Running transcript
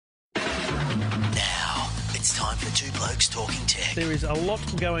It's time for Two Blokes Talking Tech. There is a lot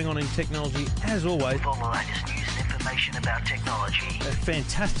going on in technology, as always. With all the latest news and information about technology. It's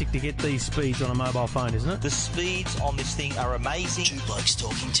fantastic to get these speeds on a mobile phone, isn't it? The speeds on this thing are amazing. Two Blokes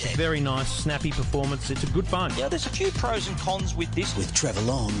Talking Tech. Very nice, snappy performance. It's a good phone. Yeah, there's a few pros and cons with this. With Trevor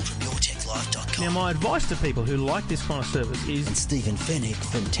Long from YourTechLife.com. Now, my advice to people who like this kind of service is... And Stephen Fennick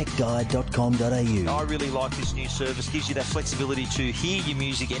from TechGuide.com.au. I really like this new service. Gives you that flexibility to hear your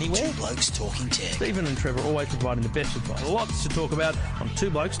music anywhere. Two Blokes Talking Tech. Stephen and Trevor always providing the best advice. Lots to talk about on Two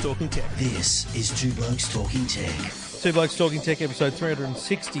Blokes Talking Tech. This is Two Blokes Talking Tech. Two Blokes Talking Tech, episode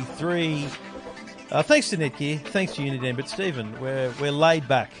 363. Thanks to Netgear, thanks to Uniden, but Stephen, we're laid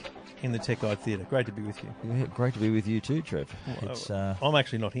back in the Tech Guide Theatre. Great to be with you. Yeah, great to be with you too, Trev. I'm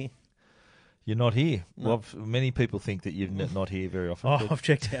actually not here. You're not here. No. Well, many people think that you're not here very often. Oh, but- I've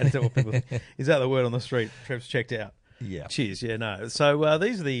checked out. Is that what people think? Is that the word on the street? Trev's checked out. Yeah. Cheers. Yeah, no. So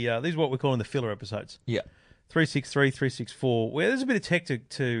these are what we're calling the filler episodes. Yeah. 363, 364, where there's a bit of tech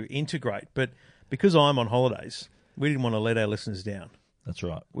to integrate, but because I'm on holidays, we didn't want to let our listeners down. That's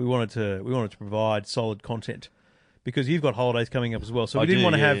right. We wanted to provide solid content because you've got holidays coming up as well. So I we didn't do,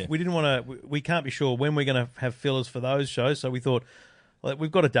 want to yeah, have yeah. we didn't want to we can't be sure when we're going to have fillers for those shows. So we thought, well,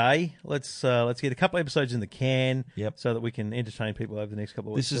 we've got a day. Let's get a couple of episodes in the can, Yep. so that we can entertain people over the next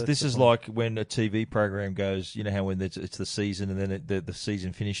couple of weeks. This is like when a TV program goes. You know how when it's the season and then the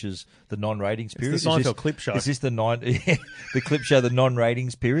season finishes, the non-ratings period. the Seinfeld clip show. Is this the the clip show? The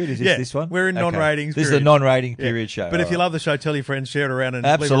non-ratings period. Is this one? We're in Okay. non-ratings. This is period. the non-rating Yeah. period show. But if All you right. love the show, tell your friends, share it around, and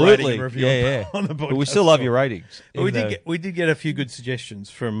Absolutely, leave a rating and review yeah. on the podcast. But we still love your ratings. But we even though- we did get a few good suggestions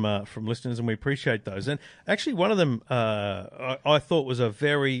from listeners, and we appreciate those. And actually, one of them I thought was a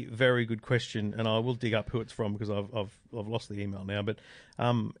very, very good question, and I will dig up who it's from because I've lost the email now. But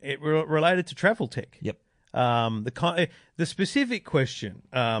it related to travel tech. Yep. The specific question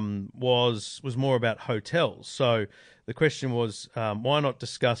was more about hotels. So the question was, why not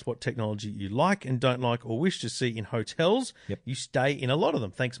discuss what technology you like and don't like or wish to see in hotels? Yep. You stay in a lot of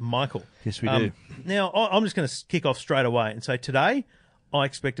them. Thanks, Michael. Yes, we do. Now, I'm just going to kick off straight away and say today I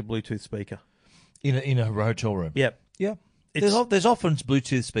expect a Bluetooth speaker. In a hotel room. Yep. Yeah. It's- There's often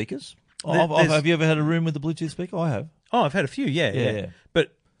Bluetooth speakers. There's- Have you ever had a room with a Bluetooth speaker? I have. Oh, I've had a few, yeah. Yeah.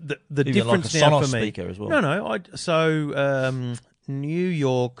 But the Even difference like a now Sonos for me... speaker as well. No. New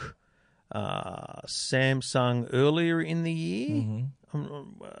York, Samsung earlier in the year. Mm-hmm.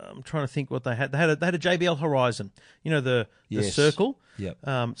 I'm trying to think what they had. They had a JBL Horizon. You know the Yes. circle. Yep.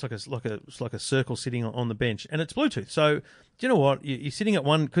 It's like a circle sitting on the bench, and it's Bluetooth. So do you know what? You're sitting at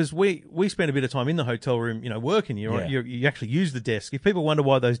one because we spend a bit of time in the hotel room, working. Yeah. You actually use the desk. If people wonder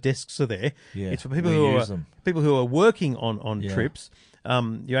why those desks are there, Yeah, it's for people we who use are them. people who are working on Yeah. trips.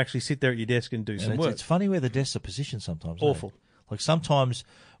 You actually sit there at your desk and do some And work. it's funny where the desks are positioned sometimes. Awful. Eh? Like sometimes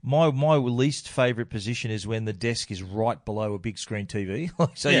my least favourite position is when the desk is right below a big screen TV.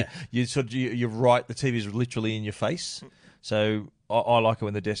 So Yeah. you're right, the TV is literally in your face. So I like it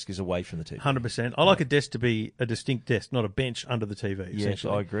when the desk is away from the TV. 100%. I like a desk to be a distinct desk, not a bench under the TV. Yes,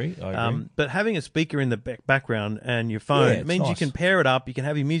 essentially. I agree. But having a speaker in the background and your phone Yeah, it's means you nice. can pair it up. You can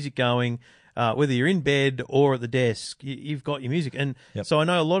have your music going, whether you're in bed or at the desk. You've got your music, and Yep. so I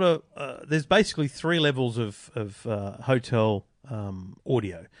know a lot of. There's basically three levels of hotel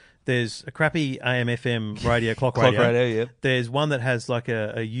audio. There's a crappy AM/FM radio, clock radio. Yep. There's one that has like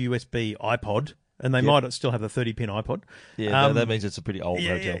a USB iPod. And they might still have the 30-pin iPod. Yeah, that means it's a pretty old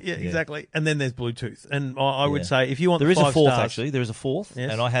hotel. Yeah, exactly. And then there's Bluetooth. And I would Yeah. say if you want There the is a 5 fourth, stars, actually. There is a fourth.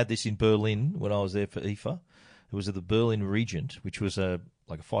 Yes. And I had this in Berlin when I was there for IFA. It was at the Berlin Regent, which was like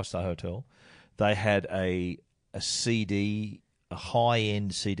a 5-star hotel. They had a CD, a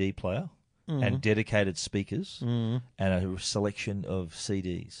high-end CD player and dedicated speakers and a selection of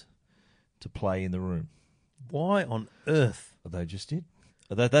CDs to play in the room. why on earth? They just did.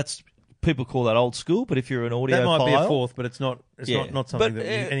 That's people call that old school, but if you're an audio That might be a file- fourth, but it's not. It's Yeah. not something But,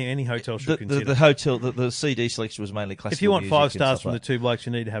 that any hotel should consider. the hotel, the CD selection was mainly classical. If you want music 5 and stars stuff from the like two blokes,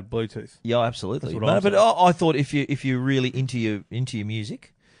 you need to have Bluetooth. Yeah, absolutely. That's what I'm But saying. I thought if you're really into your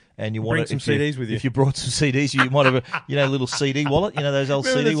music and you want Bring some CDs with you. if you brought some CDs, you might have a little CD wallet. You know those old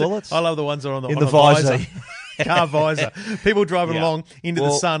Remember CD the- wallets. I love the ones that are on the, In on the a visor. Car visor. People driving Yeah. along into the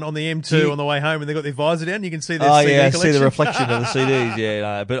Well, sun on the M2 do you- on the way home, and they've got their visor down. You can see their Oh CD yeah, I collection. see the reflection of the CDs. Yeah,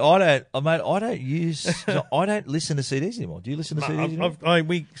 no, but I don't use. I don't listen to CDs anymore. Do you listen to CDs anymore?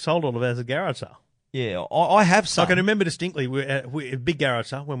 We sold all of ours at garage sale. Yeah, I have some. I can remember distinctly, we at a big garage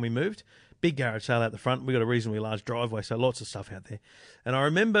sale when we moved. Big garage sale out the front. We got a reasonably large driveway, so lots of stuff out there. And I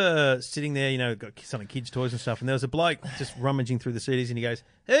remember sitting there, got some kids' toys and stuff, and there was a bloke just rummaging through the CDs, and he goes,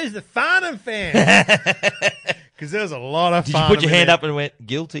 "Who's the Farnham fan?" Because there was a lot of Did fun. you put your in hand there. up and went,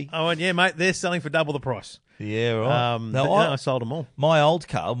 guilty? I went, yeah, mate, they're selling for double the price. Yeah, right. But, I sold them all. My old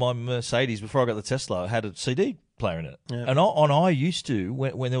car, my Mercedes, before I got the Tesla, had a CD player in it. Yeah. And I used to,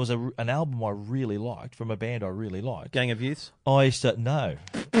 when there was an album I really liked, from a band I really liked. Gang of Youths? I used to, no.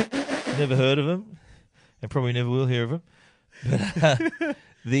 Never heard of them. And probably never will hear of them.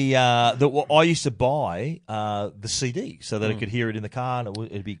 But I used to buy the CD so that I could hear it in the car and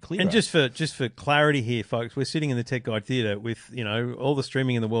it'd be clear. And just for clarity here, folks, we're sitting in the Tech Guide Theatre with, all the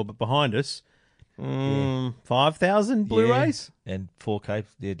streaming in the world, but behind us, 5,000 Blu-rays? And 4K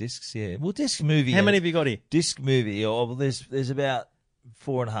discs, yeah. Well, disc movie. How many have you got here? Disc movie. Oh, well, there's about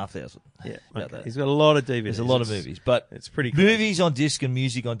 4,500. Yeah, about okay. that. He's got a lot of DVDs. There's a lot of movies, but it's pretty crazy. Movies on disc and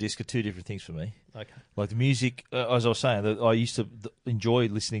music on disc are two different things for me. Okay. Like the music, as I was saying, I used to enjoy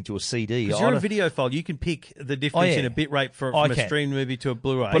listening to a CD. Because you're a video file, you can pick the difference in a bit rate from a streamed movie to a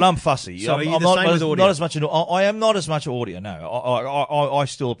Blu-ray. But I'm fussy. So I'm are you the not, same with audio? Not as much. I am not as much audio. No, I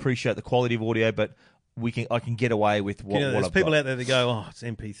still appreciate the quality of audio, but I can get away with what there's I've people got. out there that go, oh, it's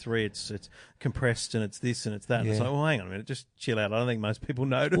MP3, it's compressed and it's this and it's that. And it's like, well, hang on a minute, just chill out. I don't think most people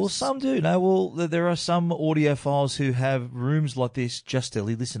notice. Well, some do. No, well, there are some audiophiles who have rooms like this just to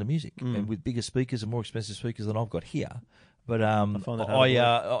listen to music and with bigger speakers and more expensive speakers than I've got here. But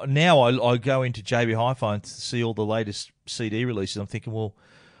now I go into JB Hi-Fi and see all the latest CD releases. I'm thinking, well,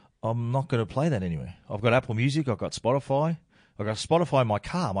 I'm not going to play that anywhere. I've got Apple Music, I've got Spotify. I've got Spotify in my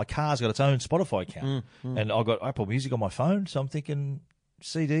car. My car's got its own Spotify account. And I've got Apple Music on my phone, so I'm thinking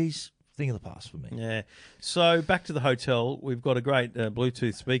CDs, thing of the past for me. Yeah. So back to the hotel. We've got a great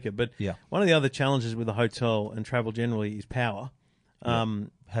Bluetooth speaker, but one of the other challenges with the hotel and travel generally is power.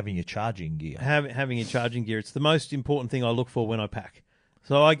 Having your charging gear. Having your charging gear. It's the most important thing I look for when I pack.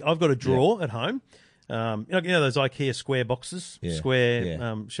 So I've got a drawer at home. You know those IKEA square boxes,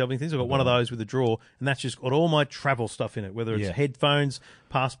 shelving things? I've got one of those with a drawer, and that's just got all my travel stuff in it, whether it's headphones,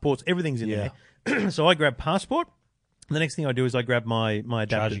 passports, everything's in there. So I grab passport, and the next thing I do is I grab my adapters.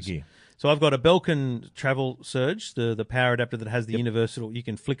 Charging gear. So I've got a Belkin Travel Surge, the power adapter that has the universal, you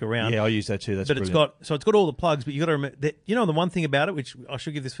can flick around. Yeah, I use that too. That's brilliant. It's got all the plugs, but you got to remember that, the one thing about it, which I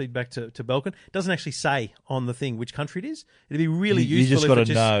should give this feedback to Belkin, it doesn't actually say on the thing which country it is. It'd be really useful. You just got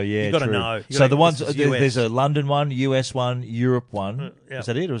to know. Yeah, you got to know. So the ones there's a London one, US one, Europe one. Is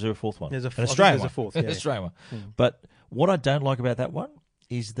that it, or is there a fourth one? There's an Australian there's a fourth. An Australian one. But what I don't like about that one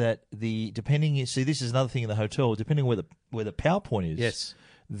is that this is another thing in the hotel. Depending on where the PowerPoint is. Yes.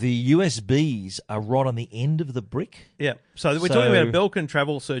 The USBs are right on the end of the brick. Yeah. So we're talking about a Belkin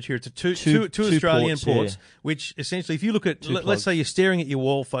Travel Surge here. It's two Australian ports, which essentially, if you look at, let's say you're staring at your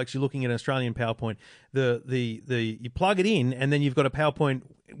wall, folks, you're looking at an Australian PowerPoint. You plug it in, and then you've got a PowerPoint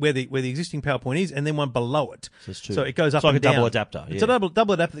where the existing PowerPoint is, and then one below it. So it goes up and down. It's like a double adapter. It's a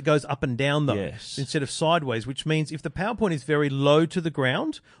double adapter that goes up and down, though, yes, instead of sideways, which means if the PowerPoint is very low to the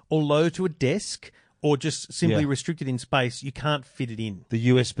ground or low to a desk, or just simply restricted in space, you can't fit it in. The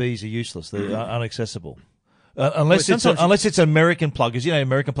USBs are useless. They're unaccessible. Unless it's an American plug. Because,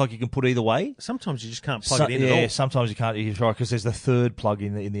 American plug you can put either way. Sometimes you just can't plug it in at all. Yeah, sometimes you can't. You're right, because there's the third plug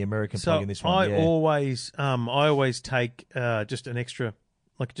in the American plug in this one. I always take just an extra,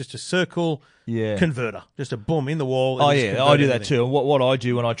 like just a circle converter. Just a boom in the wall. Oh, yeah, I do that too. And what I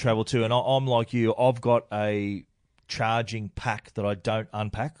do when I travel too, and I'm like you, I've got a charging pack that I don't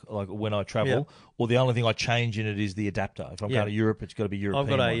unpack, like when I travel, or the only thing I change in it is the adapter. If I'm going to Europe, it's got to be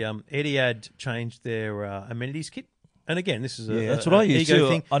European. I've got Etihad changed their amenities kit, and again, this is that's what I use ego too.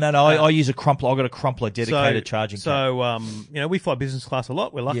 thing. I use a crumpler. I've got a crumpler dedicated charging. So we fly business class a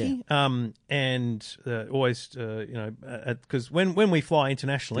lot. We're lucky, and always because when we fly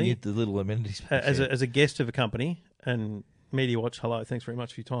internationally, you get the little amenities pack, as a guest of a company and Media Watch. Hello, thanks very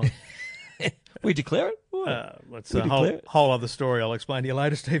much for your time. We declare it? It's a whole other story I'll explain to you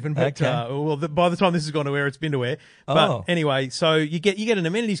later, Stephen. But, by the time this has gone to air, it's been to air. But anyway, so you get an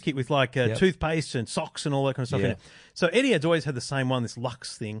amenities kit with like toothpaste and socks and all that kind of stuff in it. So Etihad's always had the same one, this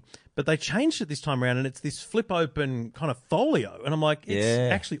Lux thing, but they changed it this time around, and it's this flip open kind of folio. And I'm like,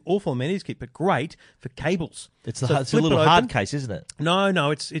 it's actually awful amenities kit, but great for cables. It's a little hard case, isn't it?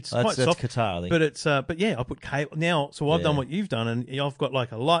 No, it's quite soft. That's Qatar, I think. But it's I put cable now. So I've done what you've done, and I've got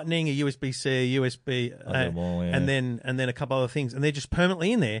like a Lightning, a USB-C, a USB, and then a couple other things, and they're just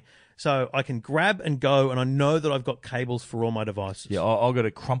permanently in there. So I can grab and go, and I know that I've got cables for all my devices. Yeah, I've got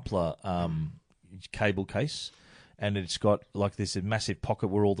a Crumpler cable case, and it's got like this massive pocket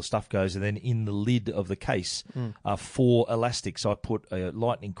where all the stuff goes, and then in the lid of the case are 4 elastics. I put a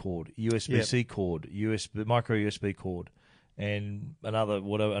Lightning cord, USB-C cord, micro USB cord, and another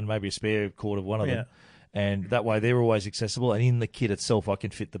whatever, and maybe a spare cord of one of them. And that way they're always accessible. And in the kit itself, I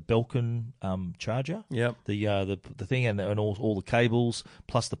can fit the Belkin charger, Yep. the thing, and all the cables,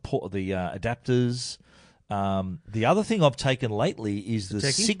 plus the adapters. The other thing I've taken lately is the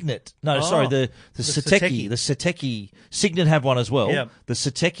Sateki? Signet. No, sorry, the Sateki. Sateki. The Sateki. Signet have one as well. Yep. The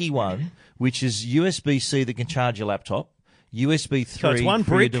Sateki one, which is USB-C that can charge your laptop. USB 3 So it's one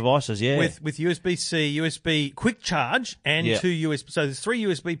for your brick devices, yeah. with USB-C, USB quick charge, and Yeah. 2 USB. So there's 3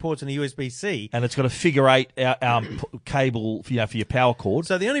 USB ports and a USB-C. And it's got a figure 8 cable for your power cord.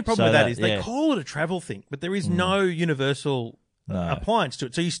 So the only problem So with that is they yeah. call it a travel thing, but there is no universal appliance to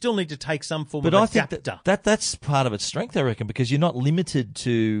it. So you still need to take some form But of I adapter. think that's part of its strength, I reckon, because you're not limited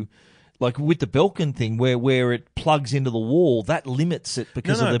to, like with the Belkin thing, where it plugs into the wall, that limits it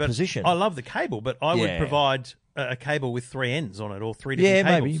because of the but position. I love the cable, but I would Yeah. provide a cable with 3 ends on it, or 3 different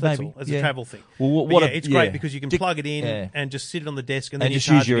cables. That's all, as a travel thing. Well, But it's great because you can plug it in and just sit it on the desk and then just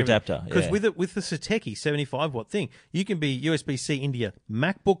you use your charge it adapter. Because Yeah. with the Sateki 75-watt thing, you can be USB-C into your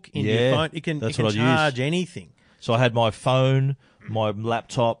MacBook, into your phone. It can charge anything. So I had my phone, my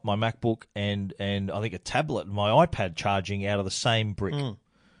laptop, my MacBook, and I think a tablet, my iPad charging out of the same brick,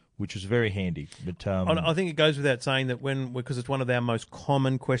 which was very handy. But I think it goes without saying that because it's one of our most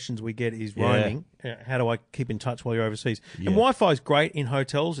common questions we get is roaming. How do I keep in touch while you're overseas? And Wi-Fi is great in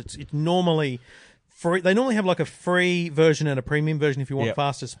hotels. It's normally free. They normally have like a free version and a premium version if you want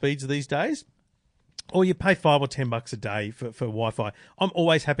faster speeds these days. Or you pay $5 or $10 a day for Wi-Fi. I'm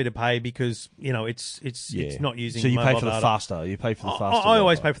always happy to pay because it's not using. So you pay mobile for the data. faster. You pay for the faster. I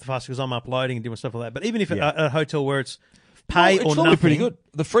always Wi-Fi. pay for the faster because I'm uploading and doing stuff like that. But even if at a hotel where it's pay it's or normally nothing, pretty good.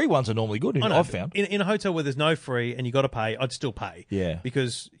 The free ones are normally good. I know, I've found. in a hotel where there's no free and you got to pay, I'd still pay. Yeah.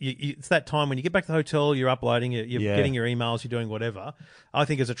 Because it's that time when you get back to the hotel, you're uploading, you're getting your emails, you're doing whatever. I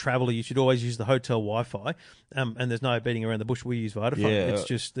think as a traveller, you should always use the hotel Wi-Fi. And there's no beating around the bush. We use Vodafone. Yeah. It's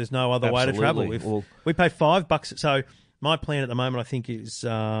just there's no other way to travel. Absolutely. We pay $5. So my plan at the moment, I think, is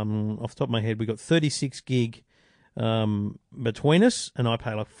off the top of my head, we've got 36 gig between us, and I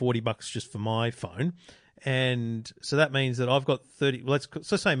pay like $40 just for my phone. And so that means that I've got 30. Let's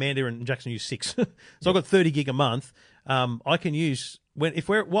say Amanda and Jackson use 6. So I've got 30 gig a month. I can use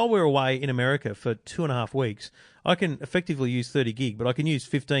while we're away in America for 2.5 weeks. I can effectively use 30 gig, but I can use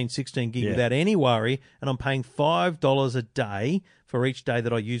 15, 16 gig without any worry. And I'm paying $5 a day for each day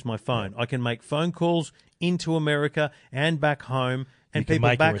that I use my phone. I can make phone calls into America and back home. And you can people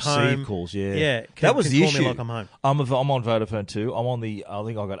make back and receive home, calls, that was can the call issue. Me like I'm home. I'm on Vodafone too. I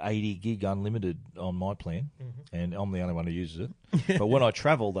think I got 80 gig unlimited on my plan, and I'm the only one who uses it. But when I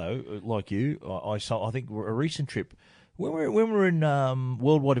travel though, like you, I saw. I think a recent trip when we were in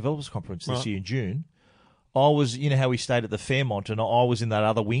Worldwide Developers Conference this year in June. I was, how we stayed at the Fairmont, and I was in that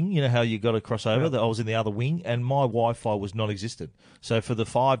other wing. You know how you got to cross over? I was in the other wing, and my Wi-Fi was non-existent. So for the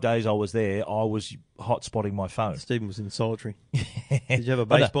 5 days I was there, I was hot-spotting my phone. Stephen was in solitary. Did you have a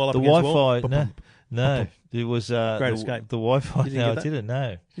baseball up the against Wi-Fi, the wall? No. It was Great Escape. The Wi-Fi. Did you No, get I that? didn't. No,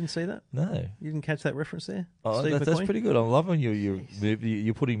 You didn't see that? no. You didn't catch that reference there? Oh, Steve that's McQueen? pretty good. I'm loving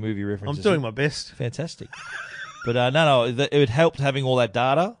you're putting movie I'm references. doing in. my best. Fantastic. But no, it helped having all that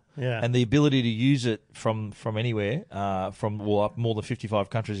data. Yeah. And the ability to use it from anywhere, from more than 55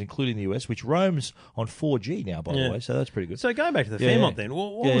 countries, including the US, which roams on 4G now, by the way. So that's pretty good. So going back to the Yeah, Fairmont yeah. then,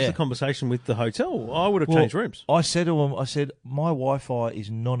 what was the conversation with the hotel? I would have changed rooms. I said to them, my Wi-Fi is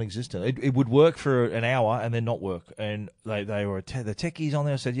non-existent. It would work for an hour and then not work. And they were the techies on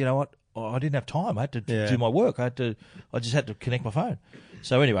there. I said, you know what? I didn't have time. I had to do my work. I just had to connect my phone.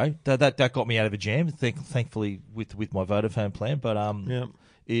 So anyway, that got me out of a jam. Thankfully with my Vodafone plan. But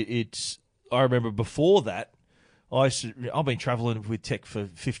it's. I remember before that, I've been travelling with tech for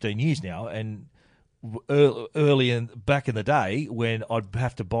 15 years now, and back in the day when I'd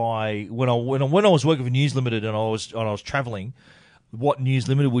have to buy when I was working for News Limited and I was travelling, what News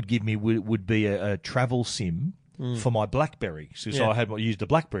Limited would give me would be a travel SIM for my BlackBerry. So I used a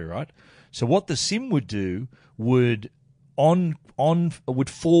BlackBerry, right? So what the SIM would do would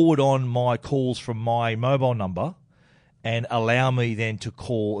forward on my calls from my mobile number and allow me then to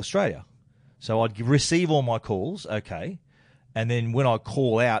call Australia. So I'd receive all my calls, okay, and then when I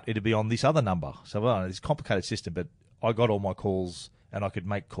call out, it'd be on this other number. So it's a complicated system, but I got all my calls and I could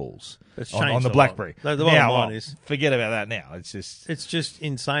make calls on the BlackBerry. The bottom now, line is, forget about that now. It's just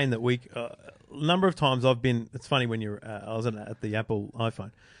insane that a number of times I've been. It's funny when I was at the Apple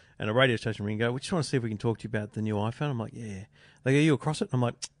iPhone, and a radio station ring go, we just want to see if we can talk to you about the new iPhone. I'm like, yeah. They go, you across it? I'm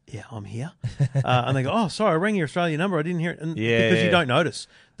like, yeah, I'm here. And they go, oh, sorry, I rang your Australian number. I didn't hear it. And because you don't notice.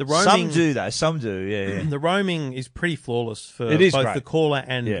 The roaming, some do, though. Some do, yeah. The roaming is pretty flawless for both great. The caller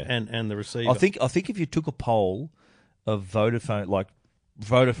and the receiver. I think if you took a poll of Vodafone, like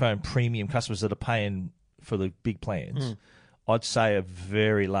Vodafone premium customers that are paying for the big plans, I'd say a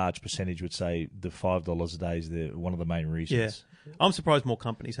very large percentage would say the $5 a day is one of the main reasons. Yeah. I'm surprised more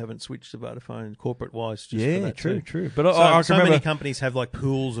companies haven't switched to Vodafone corporate-wise. Just for that true, too. true. But I so remember many companies have like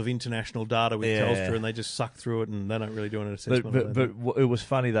pools of international data with Telstra, and they just suck through it, and they don't really do an assessment. But it was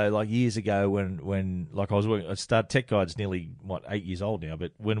funny though. Like years ago, when like I was working, Tech Guide's nearly 8 years old now.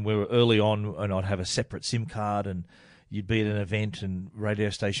 But when we were early on, and I'd have a separate SIM card, and you'd be at an event, and radio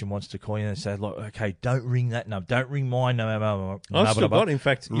station wants to call you and say, "Look, okay, don't ring that number. Don't ring mine. No, I've still got. In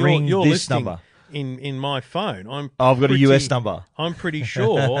fact, ring your this listing number." In my phone, I've got a US number. I'm pretty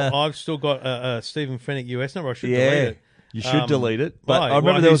sure I've still got a Stephen Fennick US number. I should delete it. You should delete it. But why? I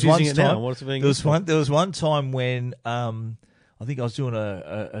remember Why? there was Who's one using it now? time. What's it being There used for? was one time when I think I was doing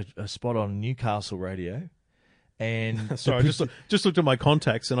a spot on Newcastle radio, and Sorry, I just looked at my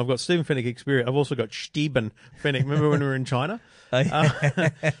contacts, and I've got Stephen Fennick Experience. I've also got Stephen Fennick. Remember when we were in China? Look,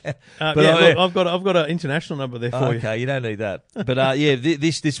 I've got an international number there for you. Okay, you don't need that. But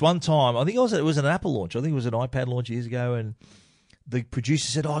this one time, I think it was an Apple launch. I think it was an iPad launch years ago, and the producer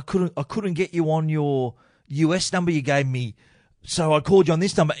said, I couldn't get you on your US number you gave me, so I called you on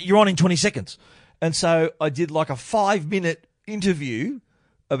this number. You're on in 20 seconds. And so I did like a 5-minute interview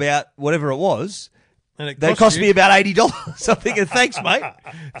about whatever it was. And That cost me about $80. I'm thinking, thanks, mate.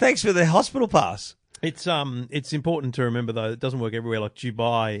 Thanks for the hospital pass. It's important to remember though. It doesn't work everywhere. Like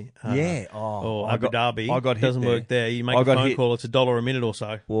Dubai, or Abu Dhabi, I got hit doesn't there. work there. You make a phone call, it's $1 a minute or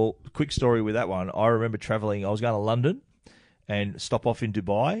so. Well, quick story with that one. I remember travelling. I was going to London and stop off in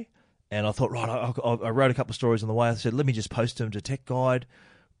Dubai, and I thought, right, I wrote a couple of stories on the way. I said, let me just post them to Tech Guide.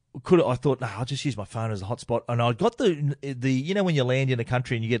 I thought, no, I'll just use my phone as a hotspot. And I got the when you land in a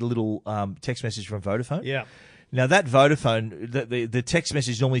country and you get a little text message from Vodafone. Yeah. Now, that Vodafone, the text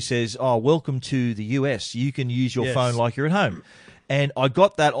message normally says, welcome to the US. You can use your phone like you're at home. And I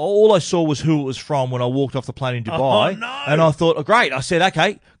got that. All I saw was who it was from when I walked off the plane in Dubai. Oh, no. And I thought, great. I said,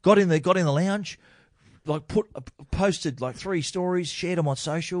 okay, got in the lounge, like posted like 3 stories, shared them on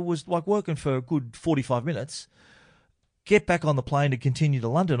social, was like working for a good 45 minutes. Get back on the plane to continue to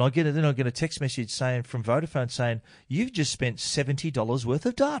London. I get a text message from Vodafone saying, you've just spent $70 worth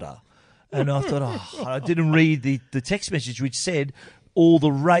of data. And I thought, I didn't read the text message which said all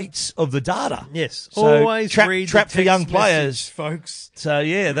the rates of the data. Yes, so always read trap the for young text players, message, folks. So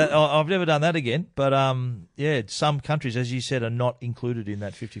I've never done that again. But some countries, as you said, are not included in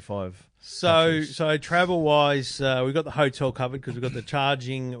that 55. So travel wise, we've got the hotel covered because we've got the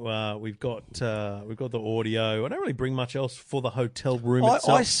charging, we've got the audio. I don't really bring much else for the hotel room itself.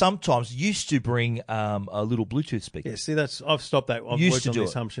 I sometimes used to bring a little Bluetooth speaker. Yeah, see, I've stopped that. I've worked on the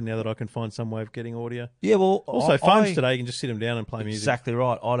assumption now that I can find some way of getting audio. Yeah, well, also phones today, you can just sit them down and play music. Exactly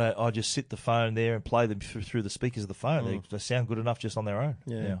right. I just sit the phone there and play them through the speakers of the phone. They sound good enough just on their own.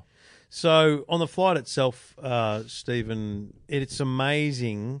 Yeah. So on the flight itself, Stephen, it's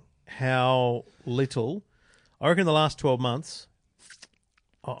amazing how little. I reckon the last 12 months,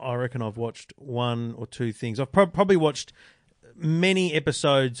 I reckon I've watched 1 or 2 things. I've probably watched many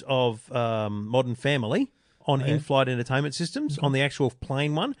episodes of Modern Family on in-flight entertainment systems, on the actual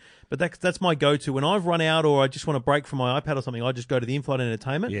plane one. But that's my go-to. When I've run out or I just want to break from my iPad or something, I just go to the in-flight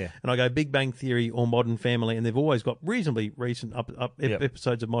entertainment and I go Big Bang Theory or Modern Family, and they've always got reasonably recent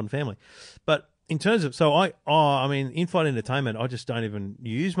episodes of Modern Family. But in terms of, in-flight entertainment, I just don't even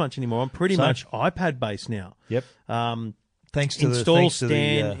use much anymore. I'm pretty much iPad based now. Yep. Thanks to install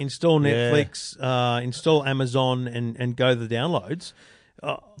Netflix, install Amazon, and go the downloads.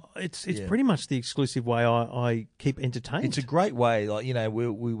 It's pretty much the exclusive way I keep entertained. It's a great way, like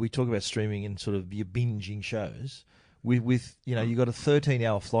we talk about streaming and sort of you're binging shows. With you got a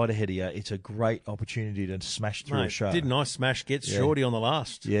 13-hour flight ahead of you, it's a great opportunity to smash through a show. Didn't I smash Get Shorty on the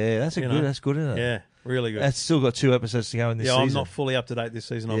last? Yeah, that's good, isn't it? Yeah, really good. That's still got 2 episodes to go in this season. Yeah, I'm not fully up to date this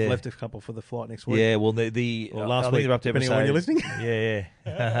season. I've left a couple for the flight next week. Yeah, well, last week, they're up to depending on when you're listening.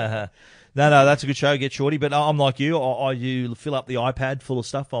 Yeah. No, that's a good show, Get Shorty. But I'm like you. You fill up the iPad full of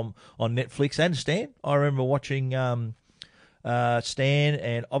stuff on Netflix and Stan. I remember watching Stan,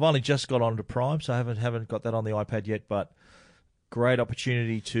 and I've only just got onto Prime, so I haven't got that on the iPad yet. But great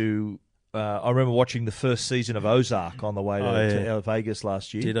opportunity to. I remember watching the first season of Ozark on the way to Vegas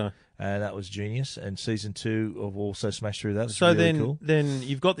last year. Did I? And that was genius. And season 2 I've also smashed through that. So really cool. then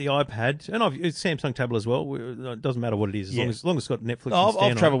you've got the iPad, and it's Samsung tablet as well. It doesn't matter what it is, as long as it's got Netflix.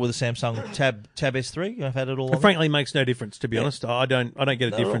 I've travelled with a Samsung Tab S3. I've had it all. It frankly makes no difference, to be honest. I don't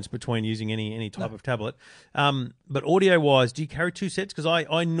get a difference between using any type of tablet. But audio wise, do you carry 2 sets? Because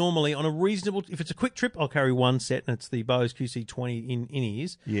I normally, on a reasonable, if it's a quick trip, I'll carry 1 set, and it's the Bose QC20 in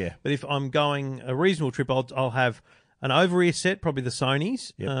ears. Yeah. But if I'm going a reasonable trip, I'll have an over-ear set, probably the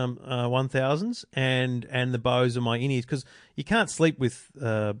Sonys, Yep. 1000s, and the Bose are my in-ears, because you can't sleep with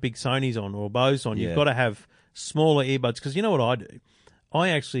big Sonys on or Bose on. You've Yeah. got to have smaller earbuds, because you know what I do?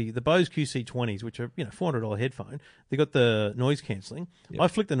 The Bose QC20s, which are, $400 headphone, they got the noise cancelling. Yep. I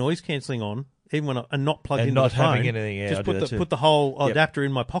flick the noise cancelling on, even when I'm not plugged And into not the phone. having anything, yeah, I just do that too. put the whole Yep. adapter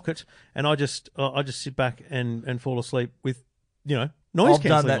in my pocket, and I just sit back and fall asleep with, noise I've done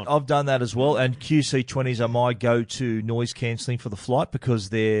cancelling that. on. I've done that as well. And QC20s are my go-to noise cancelling for the flight because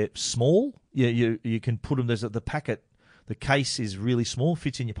they're small. You can put them. There's the packet. The case is really small,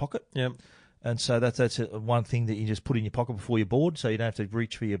 fits in your pocket. Yep. And so that's one thing that you just put in your pocket before you board, so you don't have to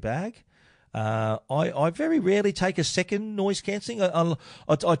reach for your bag. I very rarely take a second noise cancelling.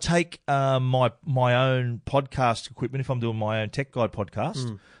 I take my own podcast equipment if I'm doing my own Tech Guide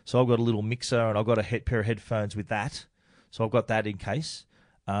podcast. So I've got a little mixer and I've got a pair of headphones with that. So I've got that in case.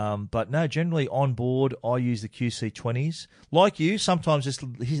 But no, generally on board I use the QC20s. Like you, sometimes just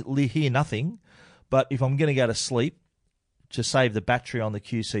hear nothing. But if I'm going to go to sleep, to save the battery on the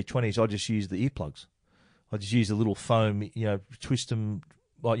QC20s, I just use the earplugs. I just use the little foam, twist them,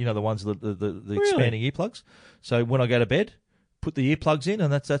 like, the ones, the expanding earplugs. So when I go to bed, put the earplugs in,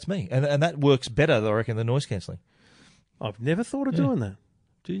 and that's me. And that works better, I reckon, than noise cancelling. I've never thought of doing that.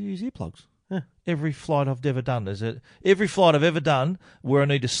 Do you use earplugs? Yeah. Every flight I've ever done, every flight I've ever done where I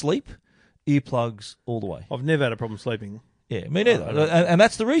need to sleep, earplugs all the way. I've never had a problem sleeping. Yeah, me neither. And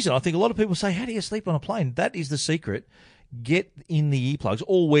that's the reason. I think a lot of people say, how do you sleep on a plane? That is the secret. Get in the earplugs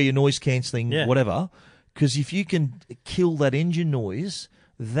or wear your noise cancelling, whatever, because if you can kill that engine noise,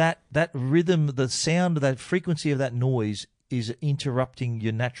 that rhythm, the sound, that frequency of that noise is interrupting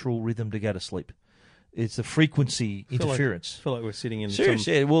your natural rhythm to go to sleep. It's the frequency interference. I feel like we're sitting in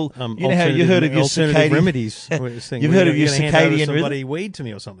Seriously, some, well, you know how you heard of your alternative circadian remedies. You've heard of your circadian rhythm? Somebody weed to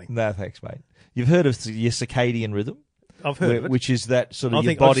me or something. No, thanks, mate. You've heard of your circadian rhythm? I've heard of it. Which is that sort of I your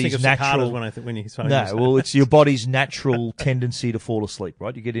think, I just think body's of natural. cicadas when you say No, well, it's your body's natural tendency to fall asleep,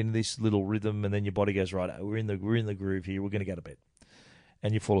 right? You get into this little rhythm, and then your body goes, right, we're in the groove here. We're going to go to bed,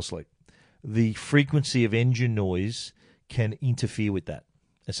 and you fall asleep. The frequency of engine noise can interfere with that,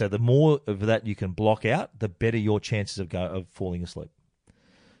 and so the more of that you can block out, the better your chances of falling asleep.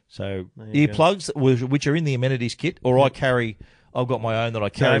 So earplugs, which are in the amenities kit, or I've got my own that I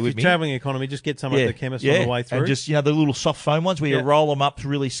carry if with me. you're travelling economy, just get some at the chemist on the way through. And just, the little soft foam ones where you roll them up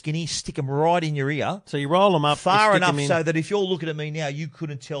really skinny, stick them right in your ear. So you roll them up far enough so that if you're looking at me now, you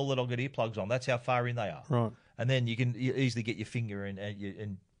couldn't tell that I've got earplugs on. That's how far in they are. Right. And then you can easily get your finger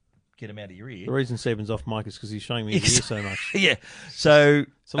and get them out of your ear. The reason Stephen's off mic is because he's showing me his ear so much. Yeah. So,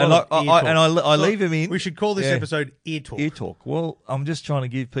 I leave him in. We should call this episode Ear Talk. Ear Talk. Well, I'm just trying to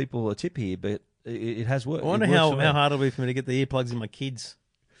give people a tip here, but it has worked. I wonder how hard it'll be for me to get the earplugs in my kids.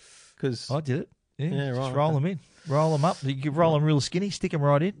 Because I did it. Yeah, right. Just roll them in. Roll them up. You can roll them real skinny, stick them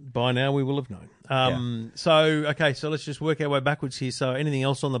right in. By now we will have known. So let's just work our way backwards here. So anything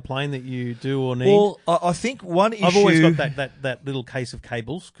else on the plane that you do or need? Well, I think one issue... I've always got that little case of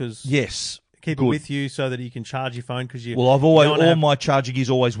cables because... Yes. Keep it with you so that you can charge your phone because Well, I've always... All my charging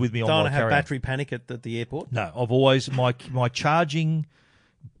is always with me on my carry-on. Don't have battery panic at the airport? No, I've always... My charging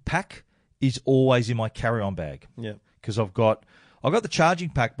pack is always in my carry-on bag. Yeah. Because I've got the charging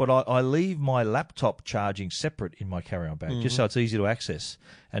pack, but I leave my laptop charging separate in my carry-on bag, just so it's easy to access.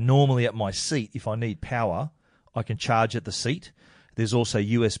 And normally at my seat, if I need power, I can charge at the seat. There's also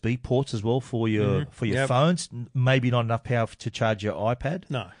USB ports as well for your phones. Maybe not enough power to charge your iPad.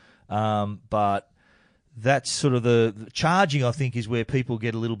 No. But that's sort of the charging, I think, is where people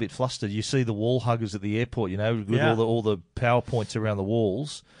get a little bit flustered. You see the wall huggers at the airport, with all the power points around the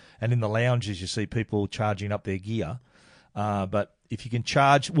walls. And in the lounges, you see people charging up their gear. But if you can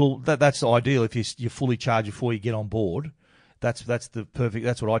charge, that's ideal. If you're fully charged before you get on board, that's the perfect.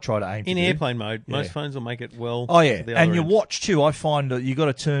 That's what I try to aim in to airplane mode. Most phones will make it well. Oh yeah, and your watch too. I find that you got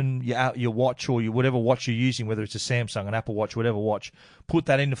to turn your watch or whatever watch you're using, whether it's a Samsung, an Apple Watch, whatever watch, put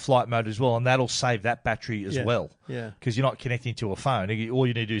that into flight mode as well, and that'll save that battery as well. Yeah, because you're not connecting to a phone. All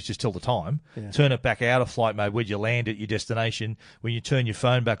you need to do is just tell the time. Yeah. Turn it back out of flight mode when you land at your destination. When you turn your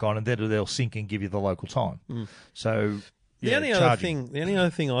phone back on, and then they'll sync and give you the local time. So. The only other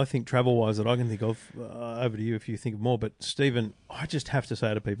thing I think travel-wise that I can think of, over to you if you think of more, but Stephen, I just have to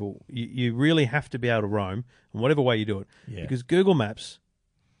say to people, you really have to be able to roam in whatever way you do it, because Google Maps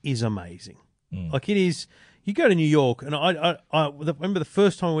is amazing. Like it is, You go to New York, and I remember the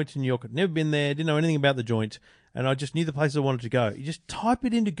first time I went to New York. I'd never been there, didn't know anything about the joint, and I just knew the places I wanted to go. You just type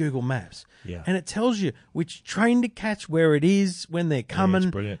it into Google Maps, and it tells you which train to catch, where it is, when they're coming.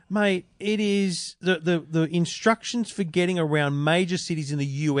 it's brilliant. Mate, it is the instructions for getting around major cities in the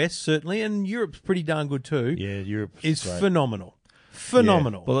US, certainly, and Europe's pretty darn good too. Yeah, Europe is great. phenomenal.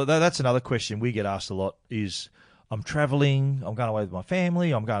 Phenomenal. Yeah. Well, that's another question we get asked a lot is, I'm travelling, I'm going away with my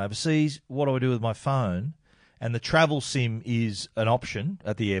family, I'm going overseas, what do I do with my phone? And the travel SIM is an option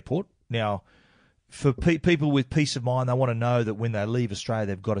at the airport. Now, for people with peace of mind, they want to know that when they leave Australia,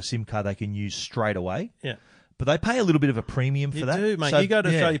 they've got a SIM card they can use straight away. Yeah. But they pay a little bit of a premium for You that. do, mate. So, you go to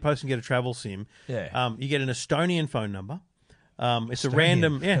Australia Post and get a travel SIM. Yeah. You get an Estonian phone number. It's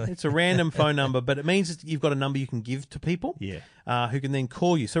Estonian. it's a random phone number, but it means that you've got a number you can give to people. Who can then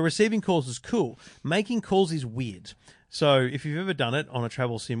call you. So receiving calls is cool. Making calls is weird. So if you've ever done it on a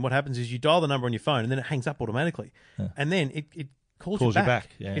travel SIM, what happens is you dial the number on your phone and then it hangs up automatically, and then it calls you back.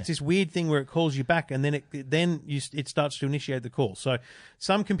 Yeah. It's this weird thing where it calls you back, and then it starts to initiate the call. So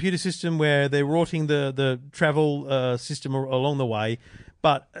some computer system where they're routing the travel system along the way,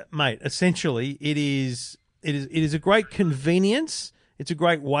 but mate, essentially it is a great convenience. It's a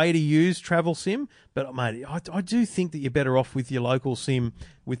great way to use travel SIM, but mate, I do think that you're better off with your local SIM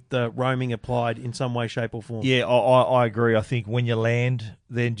with the roaming applied in some way, shape, or form. Yeah, I agree. I think when you land,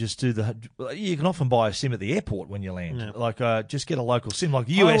 then just do you can often buy a SIM at the airport when you land. Yeah. Like, just get a local SIM. Like,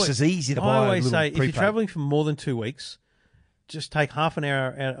 US is easy to buy. I always a little say, if prepaid. you're traveling for more than 2 weeks, just take half an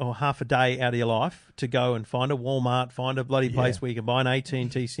hour or half a day out of your life to go and find a Walmart, find a bloody place where you can buy an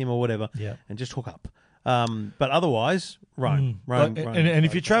AT&T SIM or whatever, and just hook up. But otherwise, roam. And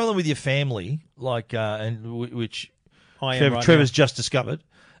if you're traveling with your family, like, which I am right Trevor's just discovered,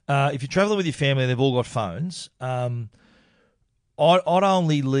 if you're traveling with your family and they've all got phones, I'd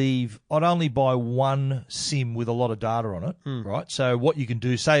only buy one SIM with a lot of data on it, right? So what you can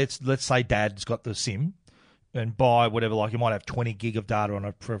do, let's say Dad's got the SIM, and buy whatever, like you might have 20 gig of data on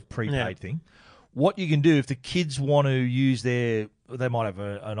a prepaid thing. What you can do if the kids want to use they might have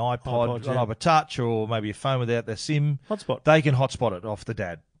an iPod, an iPod Touch, or maybe a phone without their SIM. Hotspot. They can hotspot it off the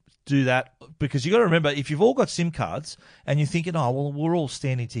dad. Do that, because you got to remember, if you've all got SIM cards and you're thinking, oh, well, we're all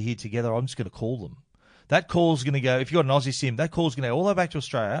standing here together, I'm just going to call them. That call's going to go, if you've got an Aussie SIM, that call's going to go all the way back to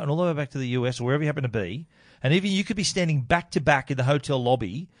Australia and all the way back to the US or wherever you happen to be. And even you could be standing back to back in the hotel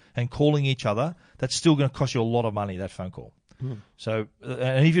lobby and calling each other. That's still going to cost you a lot of money, that phone call. So,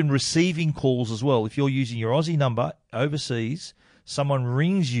 and even receiving calls as well. If you're using your Aussie number overseas, someone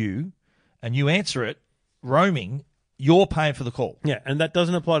rings you and you answer it, roaming, you're paying for the call. Yeah, and that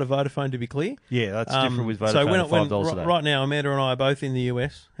doesn't apply to Vodafone, to be clear. Yeah, that's different with Vodafone. So $5 a day. Right now, Amanda and I are both in the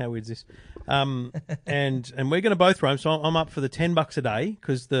US. How weird is this? And we're going to both roam. So I'm up for the $10 a day,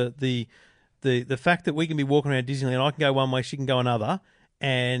 because the fact that we can be walking around Disneyland, I can go one way, she can go another.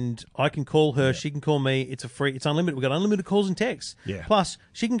 And I can call her, she can call me. It's unlimited. We've got unlimited calls and texts. Yeah. Plus,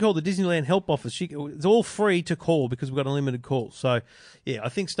 she can call the Disneyland help office. It's all free to call because we've got unlimited calls. So, yeah, I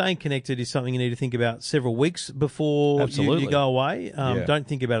think staying connected is something you need to think about several weeks before you go away. Don't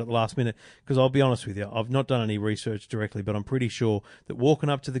think about it at the last minute, because I'll be honest with you, I've not done any research directly, but I'm pretty sure that walking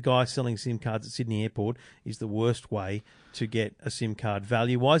up to the guy selling SIM cards at Sydney Airport is the worst way to get a SIM card.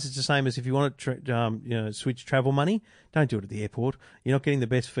 Value-wise, it's the same as if you want to switch travel money, don't do it at the airport. You're not getting the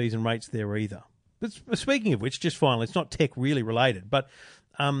best fees and rates there either. But speaking of which, just finally, it's not tech really related, but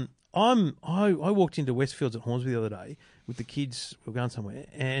I walked into Westfields at Hornsby the other day with the kids. We were going somewhere,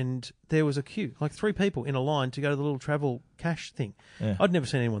 and there was a queue, like 3 people in a line to go to the little travel cash thing. Yeah. I'd never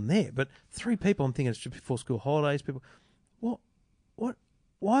seen anyone there, but 3 people. I'm thinking it's just before school holidays. People, what?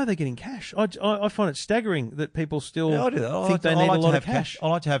 Why are they getting cash? I find it staggering that people still think they need a lot of cash. I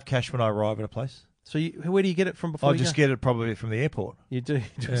like to have cash when I arrive at a place. So where do you get it from before I just get it probably from the airport. You do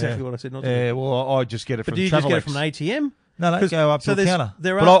exactly what I said not to do. Yeah, well, I just get it from But do you just get it from an ATM? No, go up to the counter.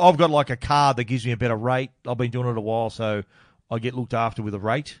 I've got like a card that gives me a better rate. I've been doing it a while, so I get looked after with a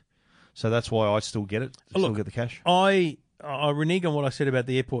rate. So that's why I still get it. Still get the cash. I renege on what I said about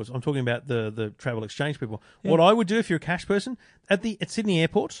the airports. I'm talking about the travel exchange people. Yeah. What I would do if you're a cash person, at Sydney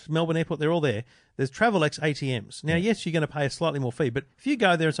Airport, Melbourne Airport, they're all there. There's TravelX ATMs. Now, yes, you're going to pay a slightly more fee, but if you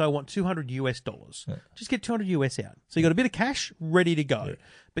go there and say, I want $200 US, just get $200 US out. So you got a bit of cash ready to go. Yeah.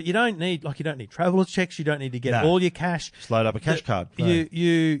 But you don't need travelers checks. You don't need to get all your cash. Just load up a cash card.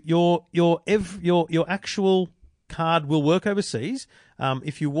 Your actual card will work overseas.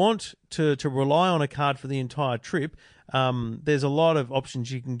 If you want to rely on a card for the entire trip, there's a lot of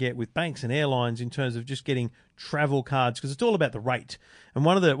options you can get with banks and airlines in terms of just getting travel cards, because it's all about the rate. And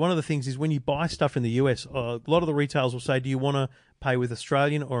one of the things is when you buy stuff in the US, a lot of the retailers will say, do you want to pay with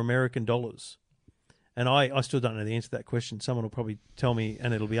Australian or American dollars? And I still don't know the answer to that question. Someone will probably tell me,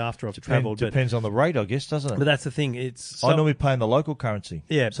 and it'll be after I've travelled. Depends on the rate, I guess, doesn't it? But that's the thing. I normally pay in the local currency.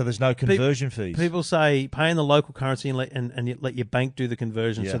 Yeah. So there's no conversion fees. People say pay in the local currency and you let your bank do the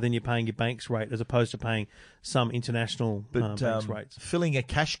conversion. Yeah. So then you're paying your bank's rate as opposed to paying some international bank's rates. Filling a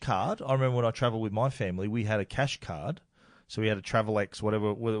cash card, I remember when I travelled with my family, we had a cash card. So we had a Travel-X,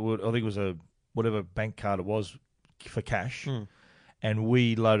 whatever, I think it was whatever bank card it was for cash. And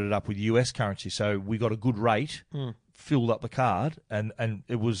we loaded it up with US currency. So we got a good rate, filled up the card, and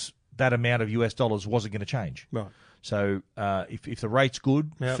it was that amount of US dollars wasn't going to change. Right. So if the rate's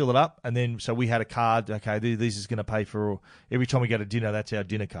good, fill it up. And then, so we had a card, okay, this is going to pay for, every time we go to dinner, that's our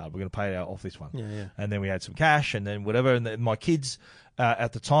dinner card. We're going to pay off this one. Yeah. And then we had some cash and then whatever. And then my kids,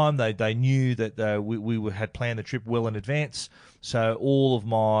 at the time, they knew that we had planned the trip well in advance. So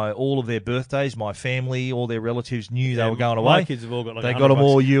all of their birthdays, my family, all their relatives knew they were going away. My kids have all got like they got them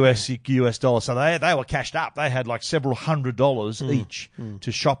all US dollars. So they were cashed up. They had like several $100s each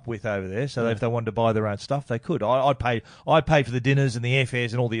to shop with over there. So if they wanted to buy their own stuff, they could. I'd pay for the dinners and the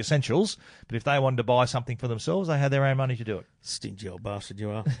airfares and all the essentials. But if they wanted to buy something for themselves, they had their own money to do it. Stingy old bastard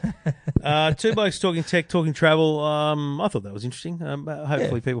you are. Two blokes talking tech, talking travel. I thought that was interesting.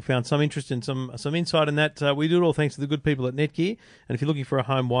 Hopefully people found some interest and some insight in that. We do it all thanks to the good people at Netgear. And if you're looking for a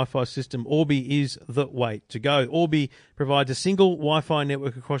home Wi-Fi system, Orbi is the way to go. Orbi provides a single Wi-Fi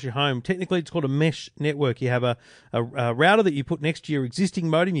network across your home. Technically, it's called a mesh network. You have a router that you put next to your existing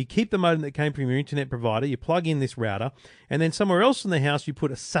modem. You keep the modem that came from your internet provider. You plug in this router. And then somewhere else in the house, you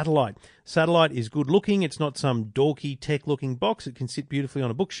put a satellite. Satellite is good looking. It's not some dorky tech-looking box. It can sit beautifully on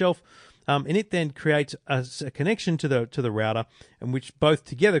a bookshelf. And it then creates a connection to the router, and which both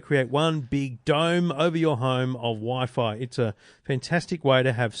together create one big dome over your home of Wi-Fi. It's a fantastic way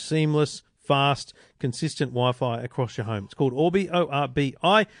to have seamless, fast, consistent Wi-Fi across your home. It's called Orbi,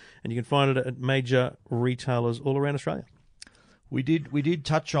 O-R-B-I, and you can find it at major retailers all around Australia. We did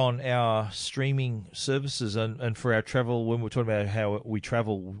touch on our streaming services and for our travel, when we're talking about how we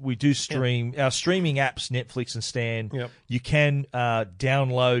travel, we do stream our streaming apps, Netflix and Stan. Yep. You can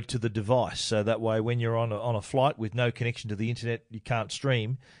download to the device, so that way when you're on a flight with no connection to the internet, you can't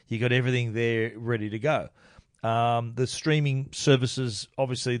stream. You got everything there ready to go. The streaming services,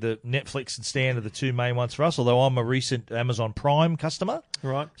 obviously, the Netflix and Stan are the two main ones for us. Although I'm a recent Amazon Prime customer,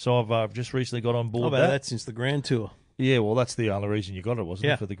 right? So I've just recently got on board. How about that since the Grand Tour? Yeah, well, that's the only reason you got it,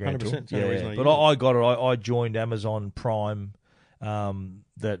 wasn't it, for the Grand Tour? 100%. Yeah. But I got it. I joined Amazon Prime,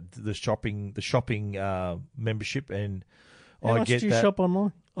 the shopping membership, and How much do you shop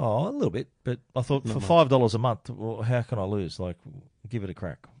online? Oh, a little bit, but I thought for $5 a month, well, how can I lose? Like, give it a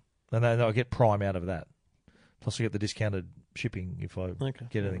crack, and then I get Prime out of that. Plus, I get the discounted shipping if I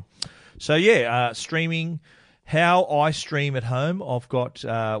get anything. So streaming. How I stream at home, I've got the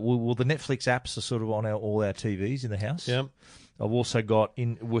Netflix apps are sort of on all our TVs in the house. Yep. I've also got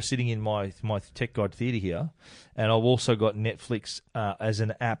we're sitting in my Tech Guide theatre here, and I've also got Netflix as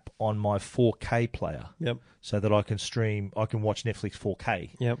an app on my 4K player. Yep. So that I can watch Netflix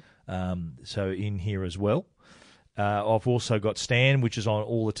 4K. Yep. So in here as well. I've also got Stan, which is on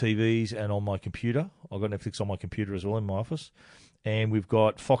all the TVs and on my computer. I've got Netflix on my computer as well in my office, and we've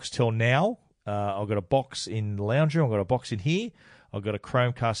got Foxtel Now. I've got a box in the lounge room. I've got a box in here. I've got a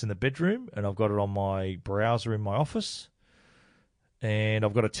Chromecast in the bedroom, and I've got it on my browser in my office. And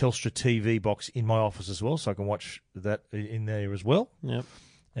I've got a Telstra TV box in my office as well, so I can watch that in there as well. Yep.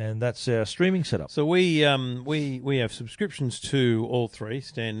 And that's our streaming setup. So we have subscriptions to all three,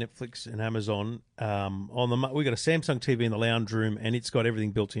 Stan, Netflix, and Amazon. We've got a Samsung TV in the lounge room, and it's got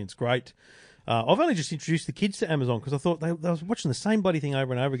everything built in. It's great. I've only just introduced the kids to Amazon because I thought they was watching the same bloody thing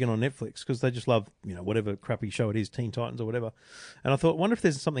over and over again on Netflix because they just love, whatever crappy show it is, Teen Titans or whatever. And I thought, wonder if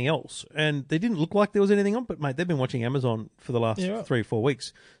there's something else. And they didn't look like there was anything on, but mate, they've been watching Amazon for the last 3 or 4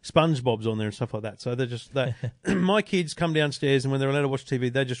 weeks. SpongeBob's on there and stuff like that. So they're just my kids come downstairs and when they're allowed to watch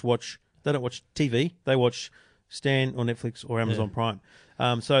TV, they don't watch TV. They watch Stan or Netflix or Amazon Prime.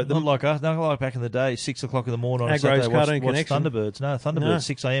 Not like us, not like back in the day, 6 o'clock in the morning on a Saturday. Watch Thunderbirds. No, Thunderbirds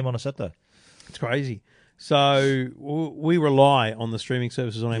 6 a.m. on a Saturday. It's crazy. So we rely on the streaming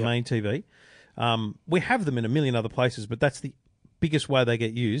services on our main TV. We have them in a million other places, but that's the biggest way they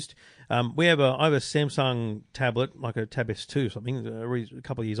get used. I have a Samsung tablet, like a Tab S2 or something, a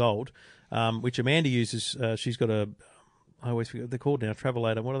couple of years old, which Amanda uses. She's got I always forget what they're called now.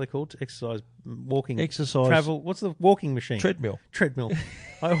 Travelator. What are they called? Travel. What's the walking machine? Treadmill.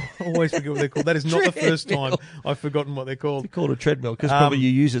 I always forget what they're called. That is not the first time I've forgotten what they're called. They're called a treadmill because probably you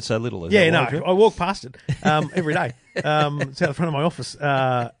use it so little. I walk past it every day. It's out the front of my office.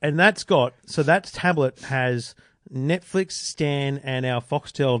 And that tablet has Netflix, Stan, and our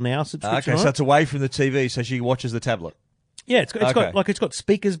Foxtel Now subscription. Okay, so on it's away from the TV, so she watches the tablet. Yeah, it's Okay. got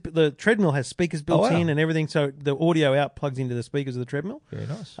speakers. The treadmill has speakers built wow. in and everything, so the audio out plugs into the speakers of the treadmill. Very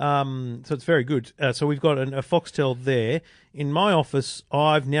nice. So it's very good. So we've got a Foxtel there. In my office,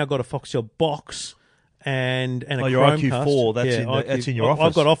 I've now got a Foxtel box and a your Chromecast. IQ4, that's in your office.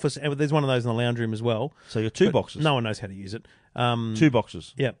 I've got Office, and there's one of those in the lounge room as well. So you've got two But boxes. No one knows how to use it. 2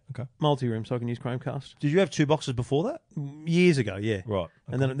 boxes. Yeah. Okay. Multi-room, so I can use Chromecast. Did you have 2 boxes before that? Years ago, yeah. Right.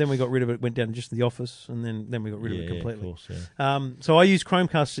 And then we got rid of it, went down to just the office, and then we got rid of it completely. Of course, yeah. So I use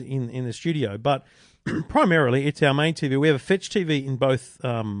Chromecast in the studio, but primarily it's our main TV. We have a Fetch TV in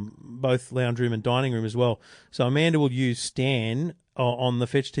both lounge room and dining room as well. So Amanda will use Stan on the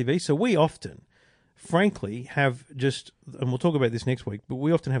Fetch TV. So we often, frankly, have just, and we'll talk about this next week, but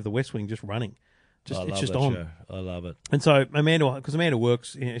we often have the West Wing just running. I love It's just that on. show. I love it. And so because Amanda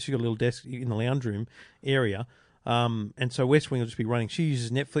works, she's got a little desk in the lounge room area, and so West Wing will just be running. She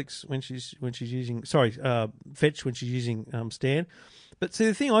uses Netflix when she's using Fetch when she's using Stan. But see,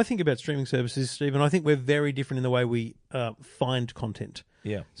 the thing I think about streaming services, Stephen, I think we're very different in the way we find content.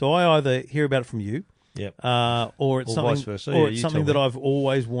 Yeah. So I either hear about it from you. Yep. Or it's Or something, vice versa. or Yeah, it's you something tell that me. I've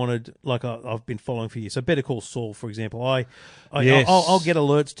always wanted, like I've been following for years. So Better Call Saul, for example, Yes. I'll get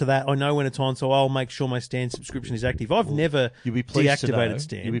alerts to that. I know when it's on, so I'll make sure my Stan subscription is active. I've never You'll be pleased to know. deactivated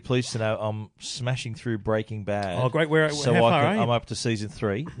Stan. You'll be pleased to know I'm smashing through Breaking Bad. Oh, great! How so far are you? I'm up to season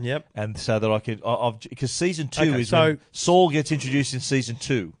 3. Yep. And so that I could, because season 2 Okay, is so- when Saul gets introduced in season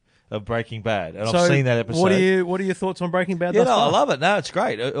 2 of Breaking Bad, and So I've seen that episode. What are your thoughts on Breaking Bad? Yeah, thus no, I far? love it. No, it's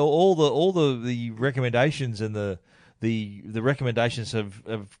great. All the recommendations and the recommendations have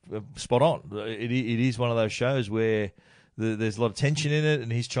spot on. It is one of those shows where there's a lot of tension in it,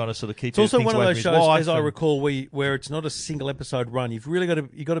 and he's trying to sort of keep. It's also things one of away those from his shows, wife as I and- recall, where it's not a single episode run. You've really got to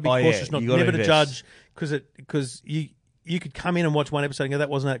be Oh, yeah, cautious, you gotta never to invest. judge because you could come in and watch one episode and go, that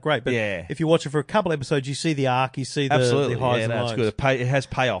wasn't that great. But Yeah. if you watch it for a couple episodes, you see the arc, you see the Absolutely, highs and no, lows. it's good. It has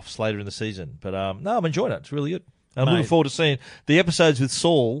payoffs later in the season, but no, I'm enjoying it. It's really good. I'm Mate. looking forward to seeing the episodes with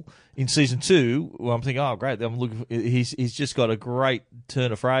Saul in season 2. Well, I'm thinking, oh, great! I'm looking. He's just got a great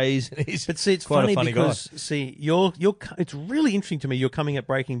turn of phrase. He's But see, it's quite funny a funny because guy. see, it's really interesting to me. You're coming at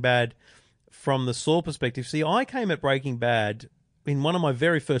Breaking Bad from the Saul perspective. See, I came at Breaking Bad in one of my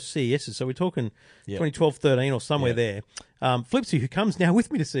very first CESs. So we're talking 2012, 13 or somewhere there. Flipsy, who comes now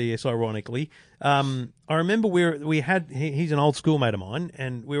with me to CES, ironically. I remember he's an old schoolmate of mine,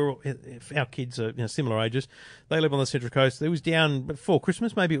 and our kids are similar ages. They live on the Central Coast. It was down before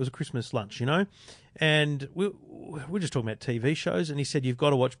Christmas, maybe it was a Christmas lunch, and we're just talking about TV shows, and he said, "You've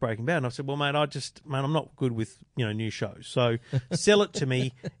got to watch Breaking Bad." And I said, "Well, mate, I'm not good with new shows, so sell it to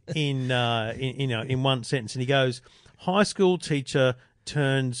me in one sentence." And he goes, "High school teacher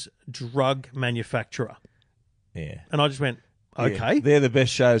turns drug manufacturer," Yeah. and I just went, "Okay." Yeah. They're the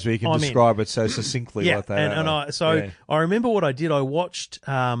best shows where you can I'm in. describe it so succinctly like that. I remember what I did. I watched.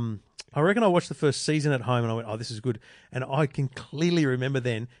 I reckon I watched the first season at home, and I went, "Oh, this is good." And I can clearly remember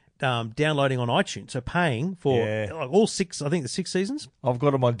then downloading on iTunes, so paying for all 6. I think the 6 seasons. I've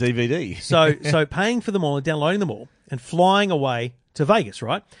got them on DVD. So paying for them all and downloading them all and flying away to Vegas,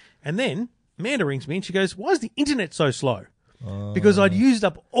 right? And then Amanda rings me and she goes, "Why is the internet so slow?" Because I'd used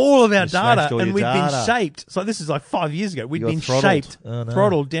up all of our data smashed all and your we'd date. been shaped. So this is like 5 years ago. We'd You got been throttled. shaped, Oh, no.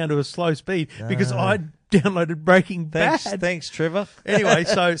 throttled down to a slow speed because I'd downloaded Breaking Bad. Thanks, Trevor. Anyway,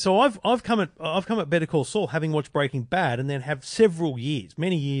 so I've come at Better Call Saul having watched Breaking Bad and then have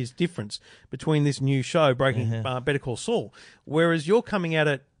many years difference between this new show Breaking Better Call Saul, whereas you're coming at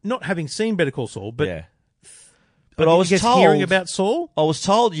it not having seen Better Call Saul, but Yeah. But I was guess told hearing about Saul. I was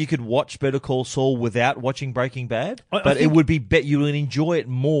told you could watch Better Call Saul without watching Breaking Bad, I but it think- would be you would enjoy it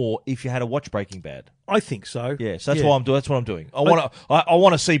more if you had to watch Breaking Bad. I think so. Yeah, so that's what I'm doing. That's what I'm doing. I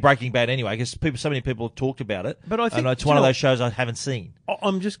want to see Breaking Bad anyway because so many people have talked about it. But I think- and it's do one you of know- those shows I haven't seen.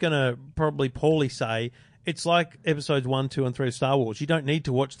 I'm just going to probably poorly say it's like episodes 1, 2, and 3 of Star Wars. You don't need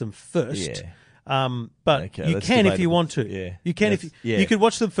to watch them first. Yeah. But Okay, you that's can if you debatable. want to. Yeah. You can if That's- you, yeah. you could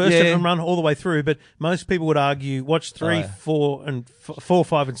watch them first Yeah. and run all the way through. But most people would argue watch 3, Oh. 4, and 4,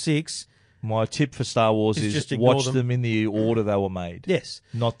 5, and 6. My tip for Star Wars It's is just ignore watch them in the order they were made. Yes.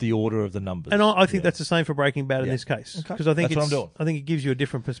 Not the order of the numbers. And I think that's the same for Breaking Bad in Yeah. this case Okay. because I think That's what I'm doing. I think it gives you a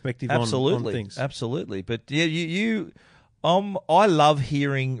different perspective on things. Absolutely. But yeah, I love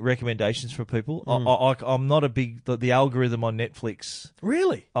hearing recommendations from people. I'm not a big the algorithm on Netflix.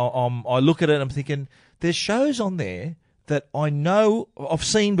 Really? I look at it and I'm thinking there's shows on there that I know I've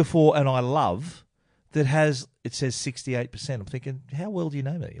seen before and I love that it says 68%. I'm thinking, how well do you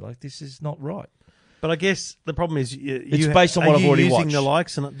know me? Like this is not right. But I guess the problem is It's based on what I've already using watched. the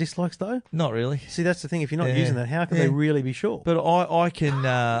likes and dislikes though. Not really. See, that's the thing. If you're not Yeah. using that, how can they really be sure? But I can.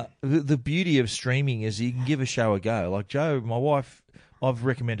 The beauty of streaming is you can give a show a go. Like Jo, my wife, I've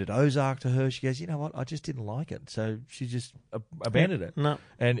recommended Ozark to her. She goes, you know what? I just didn't like it, so she just abandoned it. No.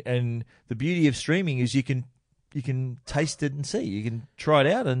 And the beauty of streaming is you can taste it and see. You can try it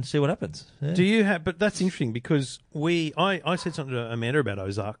out and see what happens. Yeah. Do you have? But that's interesting because I said something to Amanda about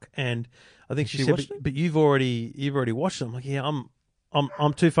Ozark, and I think she said, watched it? but you've already watched it. I'm like, yeah,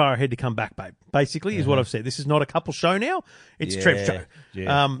 I'm too far ahead to come back, babe. Basically, is what I've said. This is not a couple show now; it's a Trev show.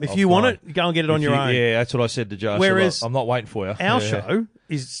 Yeah. If you want it, go and get it on your own. Yeah, that's what I said to Jo. Whereas I'm not waiting for you. Our show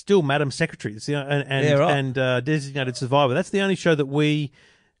is still Madam Secretary. It's and Designated Survivor. That's the only show that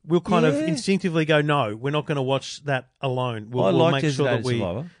we'll kind of instinctively go, no, we're not going to watch that alone. We'll like make sure that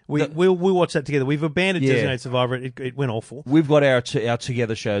Designated Survivor. we'll watch that together. We've abandoned Designated Survivor. It went awful. We've got our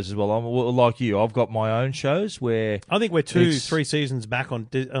together shows as well. I'm like you. I've got my own shows where I think we're 2-3 seasons back on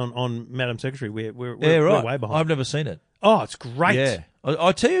Madam Secretary. We're right. way behind. I've never seen it. Oh, it's great. Yeah,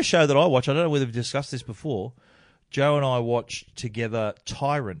 I'll tell you a show that I watch. I don't know whether we've discussed this before. Jo and I watched together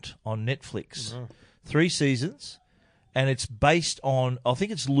Tyrant on Netflix. 3 seasons. And it's based on, I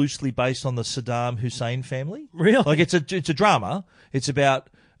think it's loosely based on the Saddam Hussein family. Really? Like it's a drama. It's about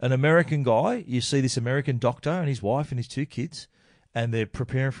an American guy. You see this American doctor and his wife and his 2 kids, and they're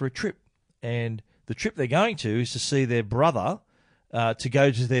preparing for a trip. And the trip they're going to is to see their brother, to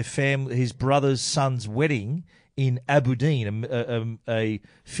go to their his brother's son's wedding in Abu Dhabi, a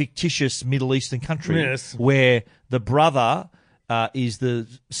fictitious Middle Eastern country, where the brother is the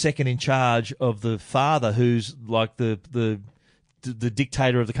second in charge of the father, who's like the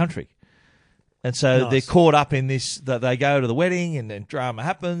dictator of the country. And so they're caught up in this, that they go to the wedding and then drama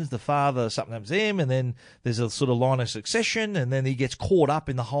happens. The father, something happens to him, and then there's a sort of line of succession, and then he gets caught up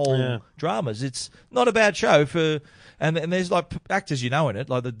in the whole dramas. It's not a bad show and there's like actors you know in it,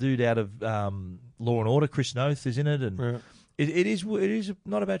 like the dude out of Law and Order, Chris Noth is in it, and it is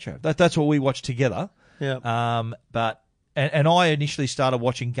not a bad show. That's what we watched together. Yeah. But I initially started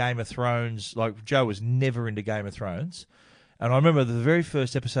watching Game of Thrones. Like Jo was never into Game of Thrones. And I remember the very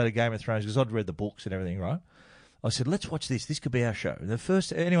first episode of Game of Thrones, because I'd read the books and everything, right? I said, let's watch this. This could be our show.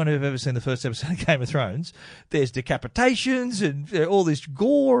 Anyone who've ever seen the first episode of Game of Thrones, there's decapitations and all this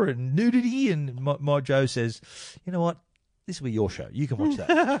gore and nudity. And my Jo says, you know what? This will be your show. You can watch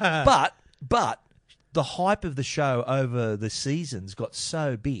that. But the hype of the show over the seasons got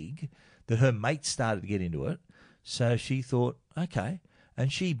so big that her mates started to get into it. So she thought, okay.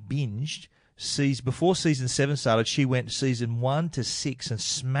 And she binged. Before season 7 started, she went season 1 to 6 and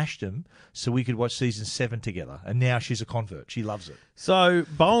smashed them so we could watch season 7 together. And now she's a convert. She loves it. So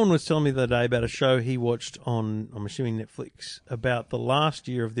Bowen was telling me the other day about a show he watched on, I'm assuming Netflix, about the last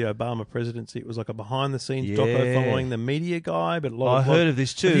year of the Obama presidency. It was like a behind-the-scenes doco following the media guy. But I heard of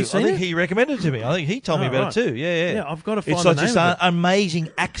this too. Have you seen I think it? he recommended it to me. I think he told me about it too. Yeah. Yeah, I've got to find it's the like name just of it. amazing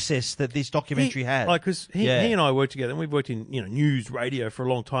access that this documentary had. Like, because he and I worked together, and we've worked in news, radio for a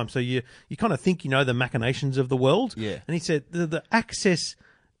long time. So you kind of think you know the machinations of the world. Yeah. And he said the access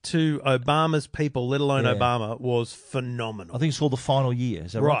to Obama's people, let alone Obama, was phenomenal. I think it's called The Final Year.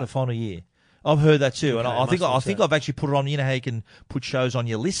 Is that Right. right? The Final Year. I've heard that too, and Okay, I think must have I've actually put it on. You know how you can put shows on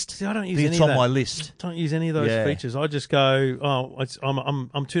your list. See, I don't use think any it's of on that. my list. Don't use any of those Yeah. features. I just go,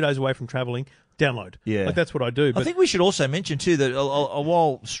 I'm 2 days away from traveling. Download. Yeah. Like that's what I do. But I think we should also mention too that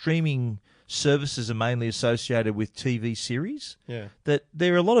while streaming services are mainly associated with TV series, that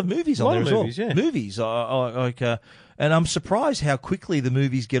there are a lot of movies on there as well. Movies, and I'm surprised how quickly the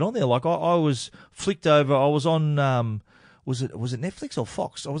movies get on there. Like I was flicked over. I was on. Was it Netflix or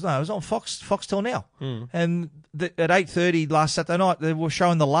Fox? I was on Foxtel Now, and at 8:30 last Saturday night they were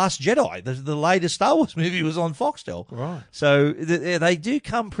showing The Last Jedi. The latest Star Wars movie was on Foxtel. Right. So they do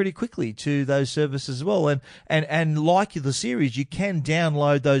come pretty quickly to those services as well, and like the series, you can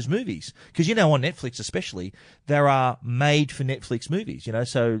download those movies because on Netflix especially there are made for Netflix movies.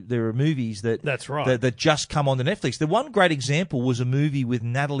 So there are movies that's right that just come on to Netflix. The one great example was a movie with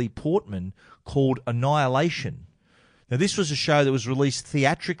Natalie Portman called Annihilation. Now, this was a show that was released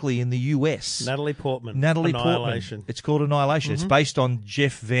theatrically in the US. Natalie Portman. Annihilation. It's called Annihilation. It's based on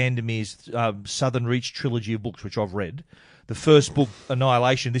Jeff Vandermeer's Southern Reach trilogy of books, which I've read. The first book,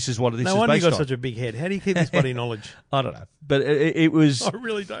 Annihilation, this is what this is based on. No wonder you got such a big head. How do you keep this bloody knowledge? I don't know. But it was... I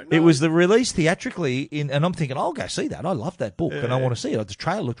really don't know. It was the release theatrically, and I'm thinking, I'll go see that. I love that book, and I want to see it. The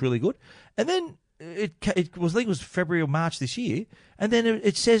trailer looked really good. And then it was, I think it was February or March this year, and then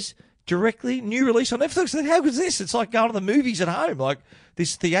it says... directly new release on Netflix. How good is this? It's like going to the movies at home. Like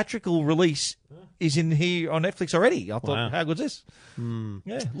this theatrical release is in here on Netflix already. I thought, Wow. how good's this?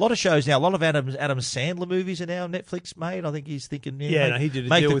 Yeah, a lot of shows now. A lot of Adam Sandler movies are now Netflix made. I think he's thinking, he did a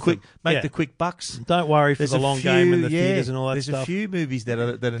make deal the with quick, them. make Yeah. the quick bucks. Don't worry for the long game and the theatres and all that there's stuff. a few movies that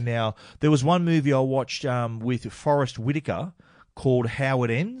are now. There was one movie I watched with Forrest Whitaker called How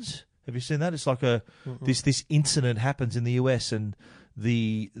It Ends. Have you seen that? It's like this incident happens in the US and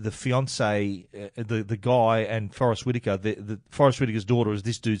the fiance, the guy and Forrest Whitaker, the Forrest Whitaker's daughter is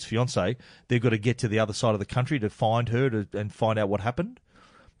this dude's fiance. They've got to get to the other side of the country to find her and find out what happened.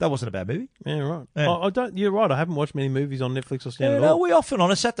 That wasn't a bad movie. Yeah, right. Yeah. I don't. You're right. I haven't watched many movies on Netflix or Stan at No, all. we often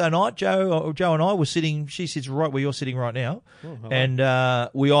on a Saturday night, Joe and I were sitting. She sits right where you're sitting right now, and I've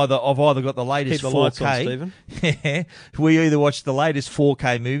either got the latest Keep the 4K. lights on, Stephen. Yeah, we either watch the latest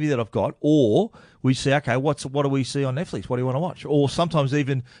 4K movie that I've got, or we say, okay, what do we see on Netflix? What do you want to watch? Or sometimes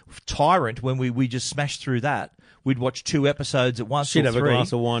even Tyrant, when we just smash through that, we'd watch 2 episodes at once. She'd or have 3. a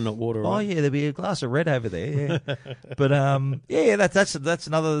glass of wine, not water. Oh Right? yeah, there'd be a glass of red over there. Yeah, but yeah, that's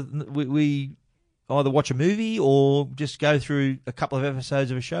another. We either watch a movie or just go through a couple of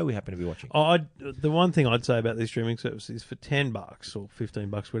episodes of a show we happen to be watching. The one thing I'd say about these streaming services, for $10 or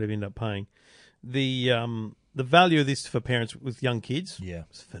 $15, whatever you end up paying, the value of this for parents with young kids,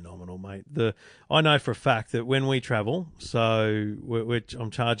 it's phenomenal, mate. I know for a fact that when we travel, so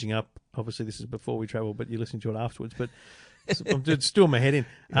I'm charging up. Obviously, this is before we travel, but you're listening to it afterwards. But I'm just doing my head in.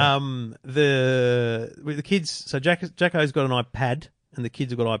 With the kids, so Jacko's got an iPad and the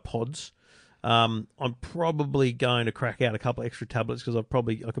kids have got iPods. I'm probably going to crack out a couple of extra tablets because I could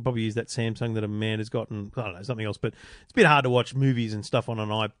probably use that Samsung that Amanda's got and I don't know, something else. But it's a bit hard to watch movies and stuff on an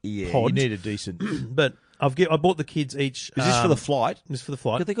iPod. Yeah, you need a decent. But I bought the kids each. Is this for the flight? This is for the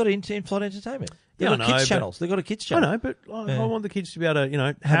flight. Because they got in-flight entertainment. They've Yeah, got I know, kids but- channels. They've got a kids I channel. know, but I want the kids to be able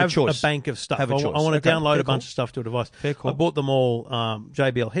to, have a a choice. bank of stuff. Have a I choice. want to Okay, download fair a bunch call. of stuff to a device. Fair call. I bought them all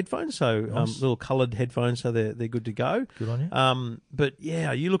JBL headphones, so little coloured headphones, so they're good to go. Good on you. But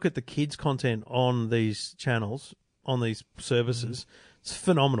yeah, you look at the kids' content on these channels, on these services. It's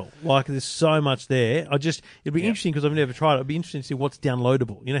phenomenal. Like, there's so much there. It'd be interesting because I've never tried it. It'd be interesting to see what's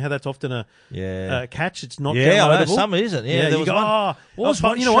downloadable. You know how that's often a catch? It's not Yeah, I know, downloadable. some isn't. Yeah, there you was go, one- what was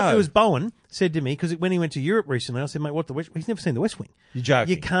one you know what? show? It was Bowen said to me, because when he went to Europe recently, I said, mate, he's never seen The West Wing. You're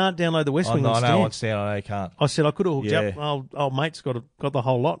joking. You can't download The West Wing on I Stan. know on Stan. I know you can't. I said I could have hooked Yeah. up. Old mate's got the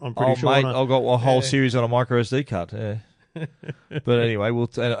whole lot. I'm pretty sure. Mate, I've got a whole series on a micro SD card. Yeah. But anyway,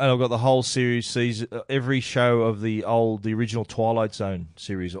 and I've got the whole series, every show of the original Twilight Zone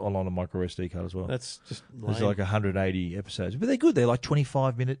series on a micro SD card as well. That's just There's lame. like 180 episodes, but they're good. They're like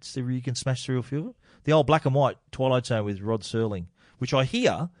 25 minutes. You can smash through a few of them. The old black and white Twilight Zone with Rod Serling, which I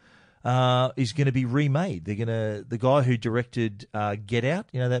hear is going to be remade. The guy who directed Get Out,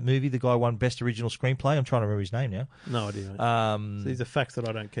 that movie, the guy won Best Original Screenplay. I'm trying to remember his name now. No idea. Mate. So these are facts that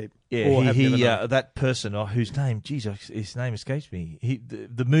I don't keep. Yeah, or have never known. that person whose name, his name escapes me.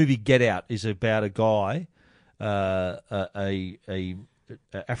 The movie Get Out is about a guy, a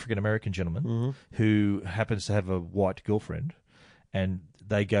African American gentleman who happens to have a white girlfriend, and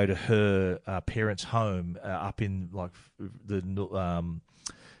they go to her parents' home up in like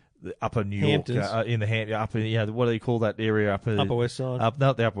the upper New York, in the what do you call that area? Upper West Side.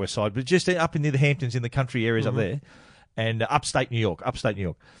 Not the Upper West Side, but just up near the Hamptons, in the country areas up there, and upstate New York.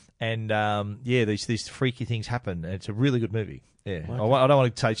 And these freaky things happen. And it's a really good movie. Yeah, okay. I don't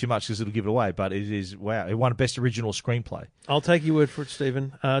want to say too much because it'll give it away, but it is, wow, it won Best Original Screenplay. I'll take your word for it,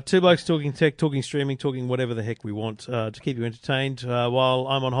 Stephen. Two blokes talking tech, talking streaming, talking whatever the heck we want to keep you entertained. While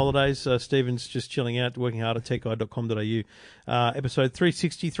I'm on holidays, Stephen's just chilling out, working hard at techguide.com.au. Episode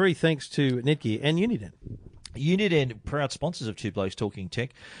 363, thanks to Netgear and Uniden. Uniden, proud sponsors of Two Blokes Talking Tech,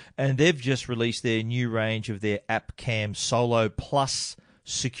 and they've just released their new range of their AppCam Solo Plus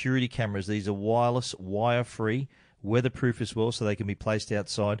security cameras. These are wireless, wire-free, weatherproof as well, so they can be placed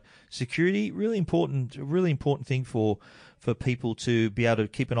outside. Security, really important thing for people to be able to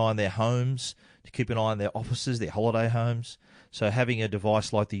keep an eye on their homes, to keep an eye on their offices, their holiday homes. So having a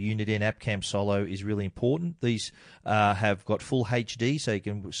device like the Uniden AppCam Solo is really important. These have got full HD, so you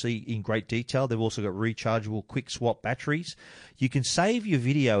can see in great detail. They've also got rechargeable quick swap batteries. You can save your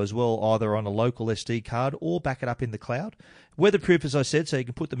video as well, either on a local SD card or back it up in the cloud. Weatherproof, as I said, so you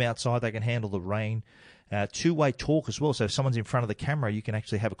can put them outside. They can handle the rain. Two-way talk as well. So if someone's in front of the camera, you can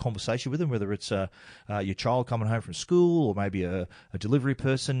actually have a conversation with them, whether it's your child coming home from school or maybe a delivery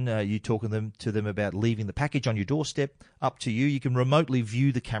person. You talking to them about leaving the package on your doorstep. Up to you. You can remotely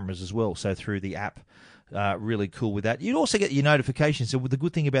view the cameras as well, so through the app. really cool with that. You'd also get your notifications. So the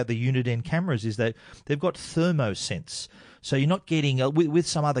good thing about the unit end cameras is that they've got thermosense. So you're not getting, with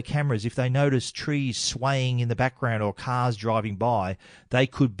some other cameras, if they notice trees swaying in the background or cars driving by, they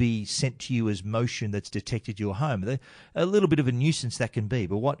could be sent to you as motion that's detected your home. They're a little bit of a nuisance that can be.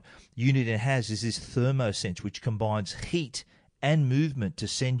 But what unit end has is this thermosense, which combines heat and movement to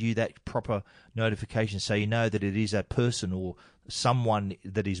send you that proper notification, so you know that it is a person or someone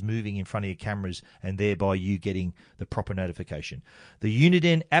that is moving in front of your cameras, and thereby you getting the proper notification. The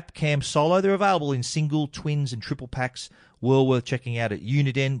Uniden App Cam Solo, they're available in single, twins and triple packs. Well worth checking out at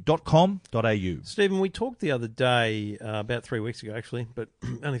uniden.com.au. Stephen, we talked the other day, about 3 weeks ago actually, but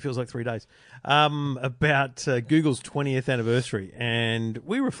only feels like 3 days, about Google's 20th anniversary. And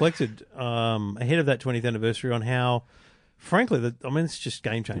we reflected ahead of that 20th anniversary on how, frankly, it's just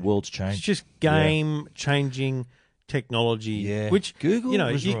game-changing. The world's changed. It's just game-changing technology. Yeah. Which, Google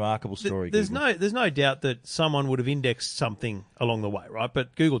was a remarkable story. There's no doubt that someone would have indexed something along the way, right?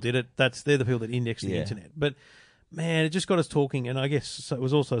 But Google did it. They're the people that indexed the internet. But man, it just got us talking, and I guess it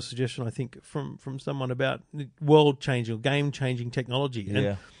was also a suggestion, I think, from someone about world-changing or game-changing technology.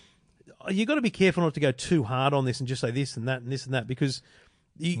 Yeah. And you got to be careful not to go too hard on this and just say this and that and this and that, because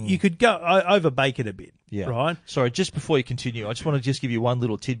you could go overbake it a bit, right? Sorry, just before you continue, I just want to just give you one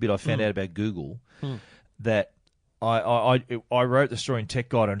little tidbit I found out about Google that I wrote the story in Tech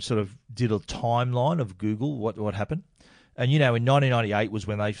Guide and sort of did a timeline of Google, what happened. And, in 1998 was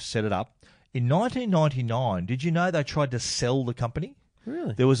when they set it up. In 1999, did you know they tried to sell the company?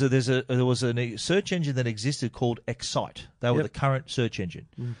 Really? There was a search engine that existed called Excite. They were the current search engine.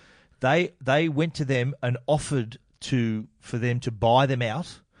 They went to them and offered for them to buy them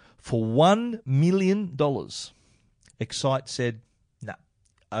out for $1 million. Excite said, no,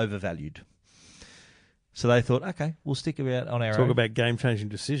 overvalued. So they thought, okay, we'll stick about on our own. Talk about game-changing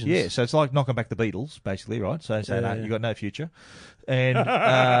decisions. Yeah, so it's like knocking back the Beatles, basically, right? So they say, no, you've got no future. And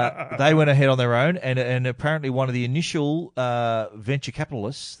they went ahead on their own, and apparently one of the initial venture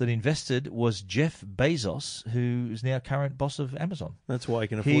capitalists that invested was Jeff Bezos, who is now current boss of Amazon. That's why he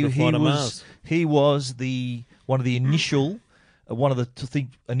can afford to fly to Mars. He was one of the initial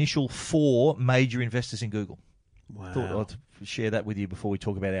 4 major investors in Google. Wow. Thought I'd share that with you before we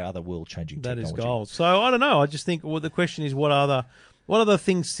talk about our other world-changing technology. That is gold. So I don't know. I just think the question is, what other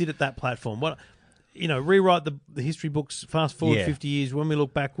things sit at that platform? What, rewrite the history books. Fast forward 50 years. When we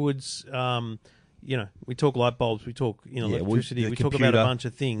look backwards, we talk light bulbs. We talk electricity. We talk about a bunch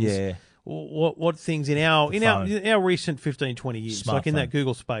of things. Yeah. What things in our recent 15, 20 years, like in that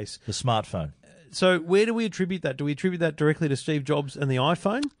Google space, the smartphone. So where do we attribute that? Do we attribute that directly to Steve Jobs and the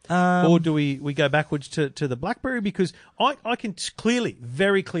iPhone? Or do we go backwards to the BlackBerry? Because I can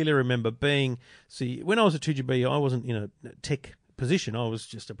very clearly remember when I was at 2GB, I wasn't in a tech position. I was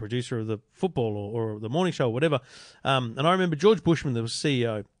just a producer of the football or the morning show or whatever. And I remember George Bushman, the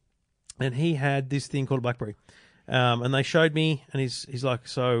CEO, and he had this thing called a BlackBerry. And they showed me, and he's like,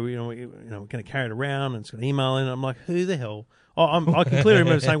 so, we're going to carry it around, and it's got an email in it. I'm like, who the hell? I can clearly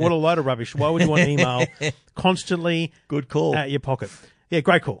remember saying, what a load of rubbish. Why would you want email constantly Good call. At your pocket? Yeah,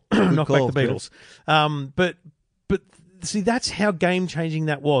 great call. Knock back the Beatles. But see, that's how game-changing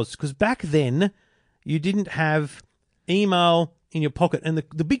that was. Because back then, you didn't have email in your pocket. And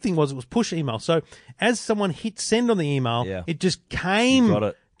the big thing was it was push email. So as someone hit send on the email, it just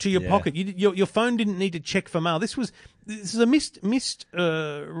came to your pocket. Your phone didn't need to check for mail. This is a missed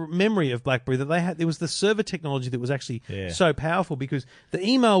memory of BlackBerry that they had. There was the server technology that was actually so powerful, because the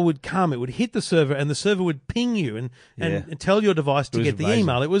email would come, it would hit the server, and the server would ping you and tell your device to get the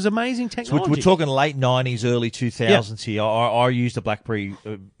email. It was amazing technology. So we're talking late 90s, early 2000s here. I used a BlackBerry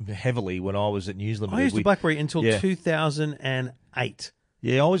heavily when I was at News Limited. I used a BlackBerry until 2008.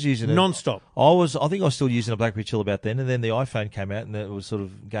 Yeah, I was using it non-stop. I think I was still using a BlackBerry till about then, and then the iPhone came out, and it was sort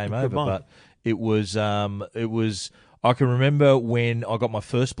of game over. But it was. I can remember when I got my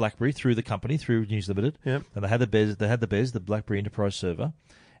first BlackBerry through the company, through News Limited, and they had the BlackBerry Enterprise server,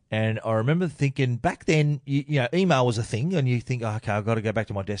 and I remember thinking back then, email was a thing, and you think, okay, I've got to go back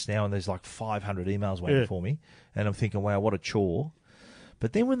to my desk now, and there's like 500 emails waiting for me, and I'm thinking, wow, what a chore.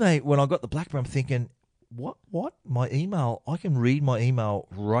 But then when I got the BlackBerry, I'm thinking, what? My email? I can read my email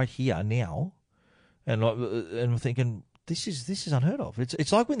right here now, and I'm thinking, this is unheard of.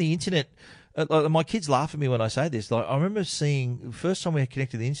 It's like when the internet. My kids laugh at me when I say this. Like, I remember seeing the first time we had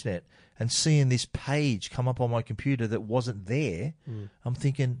connected to the internet and seeing this page come up on my computer that wasn't there. I'm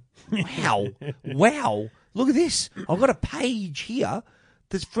thinking, wow, look at this. I've got a page here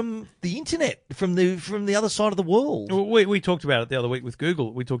that's from the internet, from the other side of the world. Well, we talked about it the other week with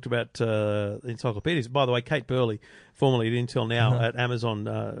Google. We talked about encyclopedias. By the way, Kate Burley, formerly at Intel, now at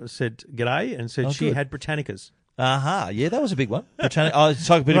Amazon, said g'day and said she good. had Britannicas. Yeah, that was a big one.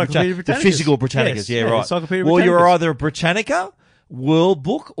 Encyclopedia Encyclopedia Britannica, the physical Britannicas. Yes, yeah, yeah, right. Encyclopedia Well, you were Britannicas. either a Britannica, World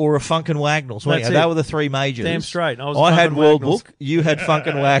Book, or a Funkin' Wagnalls. That's it. They were the three majors. Damn straight. I had Funkin' World Wagnalls. Book, you had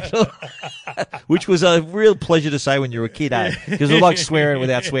Funkin' Wagnalls, which was a real pleasure to say when you were a kid, eh? Because it was like swearing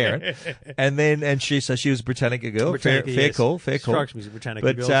without swearing. And she was a Britannica girl. Britannica, fair yes. call. Strikes me as a Britannica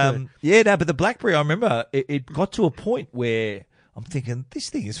But girl, too. but the BlackBerry, I remember it got to a point where I'm thinking this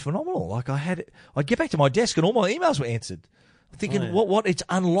thing is phenomenal. Like I'd get back to my desk and all my emails were answered. I'm thinking, what? It's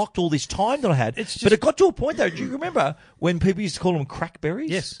unlocked all this time that I had. But it got to a point, though. Do you remember when people used to call them crackberries?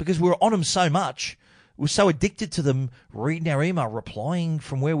 Yes. Because we were on them so much. We were so addicted to them, reading our email, replying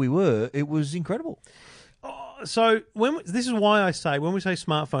from where we were. It was incredible. So this is why I say when we say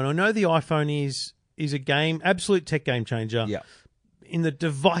smartphone, I know the iPhone is a absolute tech game changer. Yeah. In the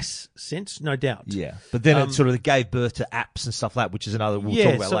device sense, no doubt. Yeah. But then it sort of gave birth to apps and stuff like that, which is another we'll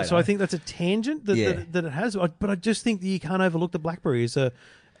talk about later. So I think that's a tangent that it has. But I just think that you can't overlook the BlackBerry as a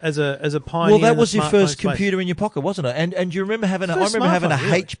pioneer. Well, that in was the your smartphone first space. computer in your pocket, wasn't it? And do you remember having? I First remember having a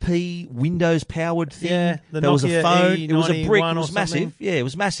smartphone, really. HP Windows powered thing. Yeah, the there was a Nokia phone. It was a brick. E91 It was or massive. something. Yeah, it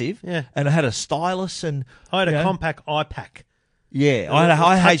was massive. Yeah. And it had a stylus and. I had you a know, compact iPack. Yeah,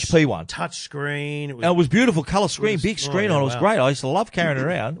 I had HP one. Touch screen. And it was beautiful, colour screen, big screen on it. It was wow. great. I used to love carrying it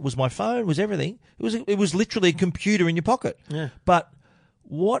around. It was my phone, it was everything. It was literally a computer in your pocket. Yeah. But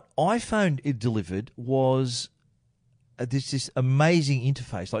what iPhone it delivered was this amazing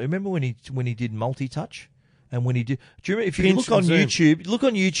interface. Like remember when he did multi-touch? And when he did, do you remember if you Pinch look on and zoom.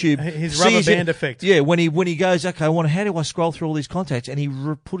 YouTube, His see rubber band effect. Yeah, when he goes, okay, how do I scroll through all these contacts? And he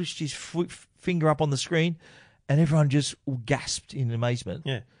pushed his finger up on the screen, and everyone just gasped in amazement.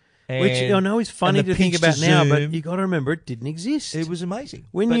 Yeah. And, Which I know is funny and the to think pinch about to now, but zoom. you got to remember it didn't exist. It was amazing.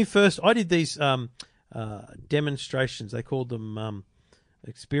 I did these demonstrations. They called them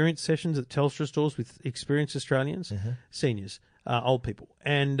experience sessions at Telstra stores with experienced Australians, seniors, old people,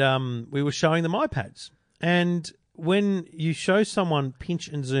 and we were showing them iPads. And when you show someone pinch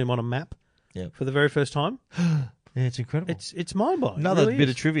and zoom on a map for the very first time, Yeah, it's incredible. it's mind blowing. Another really bit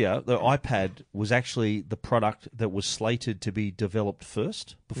is. of trivia: the iPad was actually the product that was slated to be developed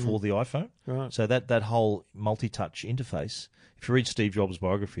first before the iPhone. Right. So that whole multi-touch interface. If you read Steve Jobs'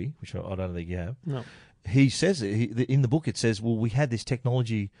 biography, which I don't think you have, No. he says in the book. It says, "Well, we had this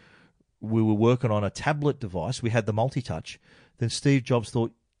technology. We were working on a tablet device. We had the multi-touch. Then Steve Jobs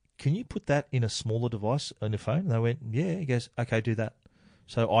thought, can you put that in a smaller device on your phone?" And they went, "Yeah." He goes, "Okay, do that."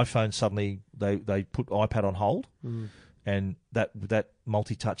 So iPhone suddenly they put iPad on hold, and that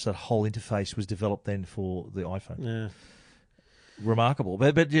multi-touch, that whole interface was developed then for the iPhone. Yeah. Remarkable.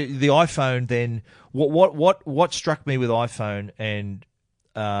 But the iPhone then, what struck me with iPhone, and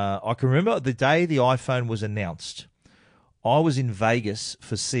I can remember the day the iPhone was announced. I was in Vegas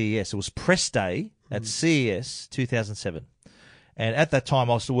for CES. It was press day at CES 2007. And at that time,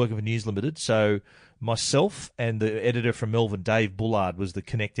 I was still working for News Limited, so myself and the editor from Melbourne, Dave Bullard, was the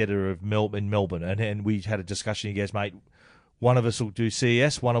Connect editor of in Melbourne, and we had a discussion. He goes, "Mate, one of us will do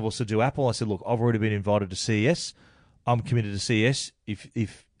CES, one of us will do Apple." I said, "Look, I've already been invited to CES. I'm committed to CES.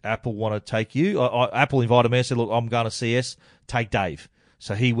 If Apple want to take you," Apple invited me. I said, "Look, I'm going to CES. Take Dave."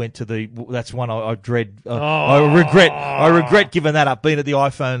 So he went to that's one I dread. I regret giving that up, being at the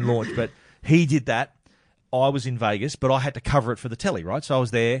iPhone launch, but he did that. I was in Vegas, but I had to cover it for the telly, right? So I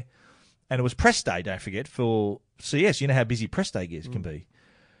was there. And it was press day, don't forget, for CES. You know how busy press day can be.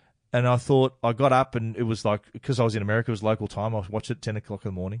 And I thought, I got up and it was like, because I was in America, it was local time. I watched it at 10 o'clock in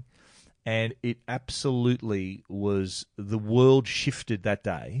the morning. And it absolutely was, the world shifted that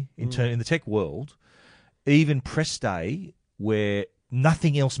day in the tech world. Even press day, where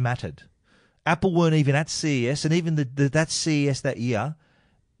nothing else mattered. Apple weren't even at CES, and even that CES that year,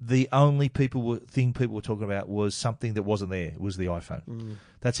 the only thing people were talking about was something that wasn't there. It was the iPhone.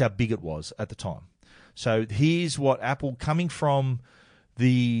 That's how big it was at the time. So here's what Apple, coming from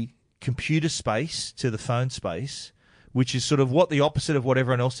the computer space to the phone space, which is sort of what the opposite of what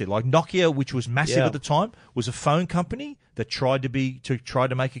everyone else did. Like Nokia, which was massive at the time, was a phone company that tried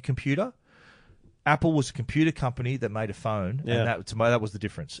to make a computer. Apple was a computer company that made a phone, and that was the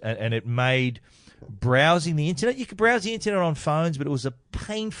difference. And it made browsing the internet. You could browse the internet on phones, but it was a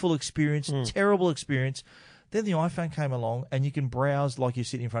painful experience, terrible experience. Then the iPhone came along, and you can browse like you're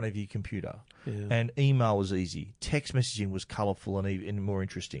sitting in front of your computer. Yeah. And email was easy. Text messaging was colourful and more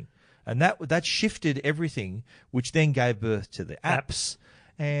interesting. And that shifted everything, which then gave birth to the apps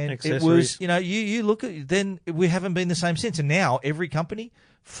And it Accessories. was, you look at then we haven't been the same since. And now every company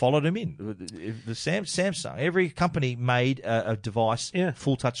followed them in. The Samsung, every company made a device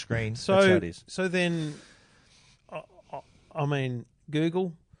full touch screen. So, that's how it is. So then, I mean,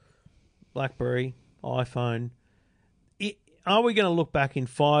 Google, BlackBerry, iPhone. Are we going to look back in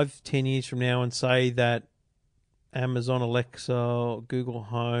 5-10 years from now and say that Amazon Alexa, Google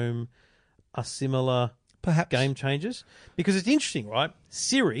Home are similar Perhaps game changers? Because it's interesting, right?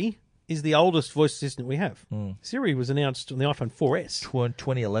 Siri is the oldest voice assistant we have. Siri was announced on the iPhone 4S.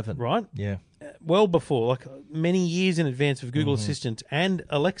 2011, right? Yeah. Well before, like many years in advance of Google Assistant and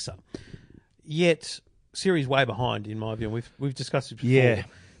Alexa. Yet Siri's way behind, in my view. We've discussed it before. Yeah.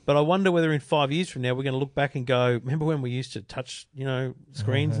 But I wonder whether in 5 years from now we're going to look back and go, remember when we used to touch,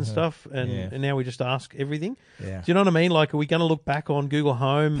 screens and stuff, and now we just ask everything? Yeah. Do you know what I mean? Like, are we going to look back on Google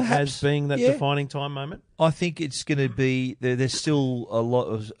Home Perhaps, as being that defining time moment? I think it's going to be there's still a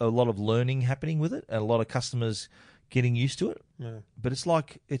lot of learning happening with it, and a lot of customers getting used to it. Yeah. But it's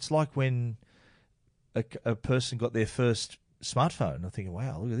like when a person got their first smartphone. I'm thinking,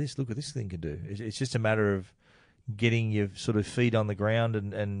 wow, look what this thing can do. It's just a matter of getting your sort of feet on the ground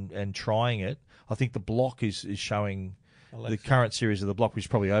and trying it. I think the Block is showing. Alexa. The current series of the Block, which is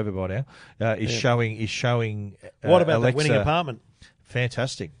probably over by now, is showing. What about Alexa, that winning apartment?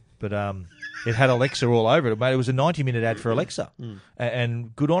 Fantastic, but it had Alexa all over it. It was a 90-minute ad for Alexa,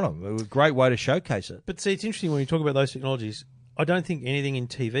 and good on them. It was a great way to showcase it. But see, it's interesting when you talk about those technologies. I don't think anything in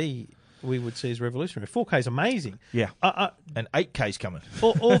TV we would see as revolutionary. 4K is amazing. Yeah, and 8K's coming.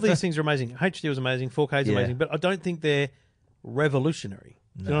 all these things are amazing. HD was amazing. 4K is amazing. But I don't think they're revolutionary.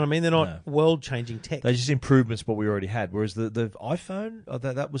 Do you know what I mean? They're not world-changing tech. They're just improvements what we already had. Whereas the iPhone,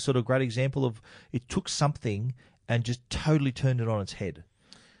 that was sort of a great example of it took something and just totally turned it on its head.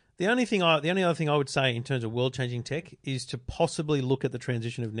 The only other thing I would say in terms of world-changing tech is to possibly look at the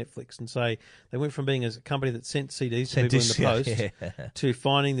transition of Netflix and say they went from being a company that sent CDs to people in the post to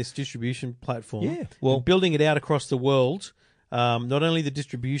finding this distribution platform, and building it out across the world. Not only the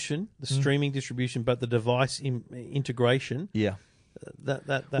distribution, the streaming distribution, but the device integration. Yeah.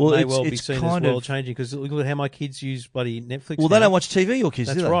 That may well be seen as world changing, because look at how my kids use bloody Netflix. Well, now. they don't watch TV, your kids.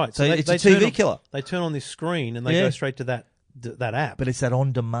 That's do they? right. So it's a TV killer. They turn on this screen and they go straight to that app. But it's that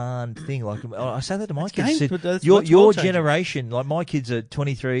on-demand thing. Like I say that to my That's kids. Your generation, like my kids are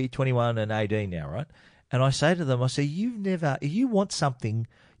 23, 21, and 18 now, right? And I say to them, if you want something,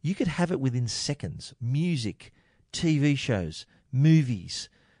 you could have it within seconds. Music, TV shows, movies.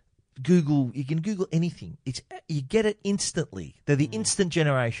 Google, you can Google anything. You get it instantly. They're the instant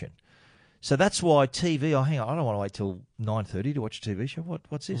generation. So that's why TV. I don't want to wait till 9:30 to watch a TV show.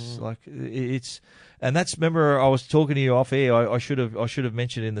 What's this? Like and that's. Remember, I was talking to you off air. I should have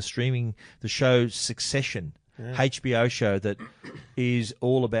mentioned in the show Succession, HBO show that is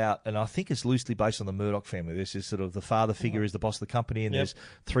all about, and I think it's loosely based on the Murdoch family. This is sort of the father figure is the boss of the company, and there's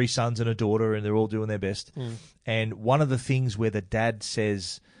 3 sons and a daughter, and they're all doing their best. And one of the things where the dad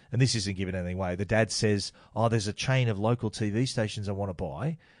says, and this isn't giving anything away, the dad says, "Oh, there's a chain of local TV stations I want to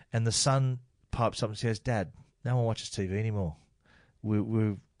buy," and the son pipes up and says, "Dad, no one watches TV anymore.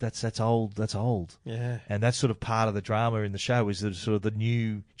 That's old. That's old." Yeah, and that's sort of part of the drama in the show is the sort of the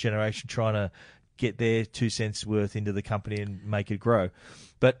new generation trying to get their 2 cents worth into the company and make it grow.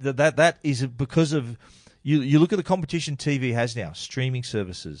 But that is because of you look at the competition TV has now, streaming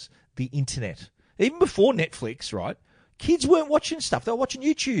services, the internet, even before Netflix, right? Kids weren't watching stuff. They were watching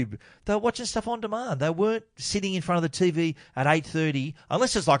YouTube. They were watching stuff on demand. They weren't sitting in front of the TV at 8:30,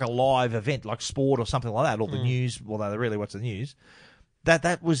 unless it's like a live event, like sport or something like that, or the news. Although they really watch the news. That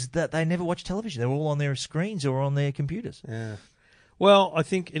they never watch television. They were all on their screens or on their computers. Yeah. Well, I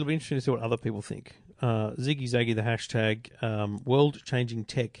think it'll be interesting to see what other people think. Ziggy Zaggy, the hashtag, world-changing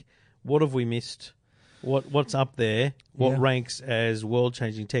tech. What have we missed? What's up there? What ranks as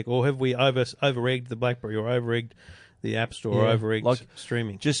world-changing tech? Or have we over-egged the BlackBerry or over-egged the App Store, over-egged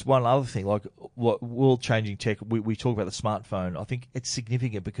streaming? Just one other thing, like what world-changing tech, we talk about the smartphone. I think it's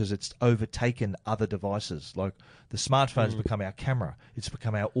significant because it's overtaken other devices. Like the smartphone's become our camera. It's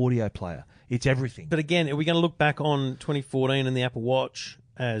become our audio player. It's everything. But again, are we going to look back on 2014 and the Apple Watch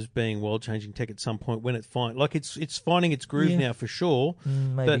as being world-changing tech at some point when it's it's finding its groove now for sure.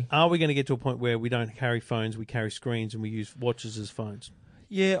 Maybe. But are we going to get to a point where we don't carry phones, we carry screens, and we use watches as phones?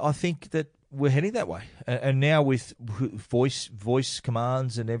 Yeah, I think that we're heading that way. And now with voice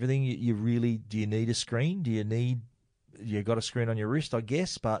commands and everything, do you need a screen? You got a screen on your wrist, I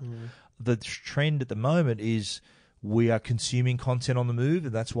guess. But the trend at the moment is we are consuming content on the move,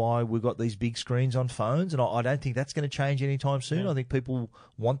 and that's why we've got these big screens on phones, and I don't think that's going to change anytime soon. I think people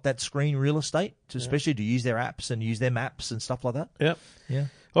want that screen real estate, especially to use their apps and use their maps and stuff like that. Yep. Yeah.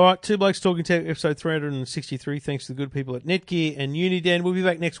 All right, Two Blokes Talking Tech, episode 363. Thanks to the good people at Netgear and Uniden. We'll be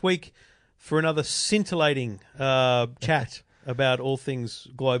back next week for another scintillating chat about all things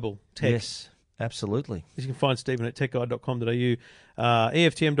global tech. Yes, absolutely. You can find Stephen at techguide.com.au,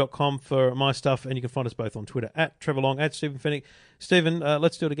 EFTM.com for my stuff, and you can find us both on Twitter, at Trevor Long, at Stephen Fennick. Stephen,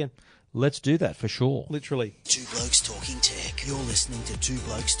 let's do it again. Let's do that for sure. Literally. Two Blokes Talking Tech. You're listening to Two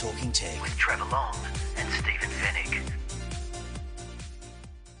Blokes Talking Tech with Trevor Long and Stephen Fennick.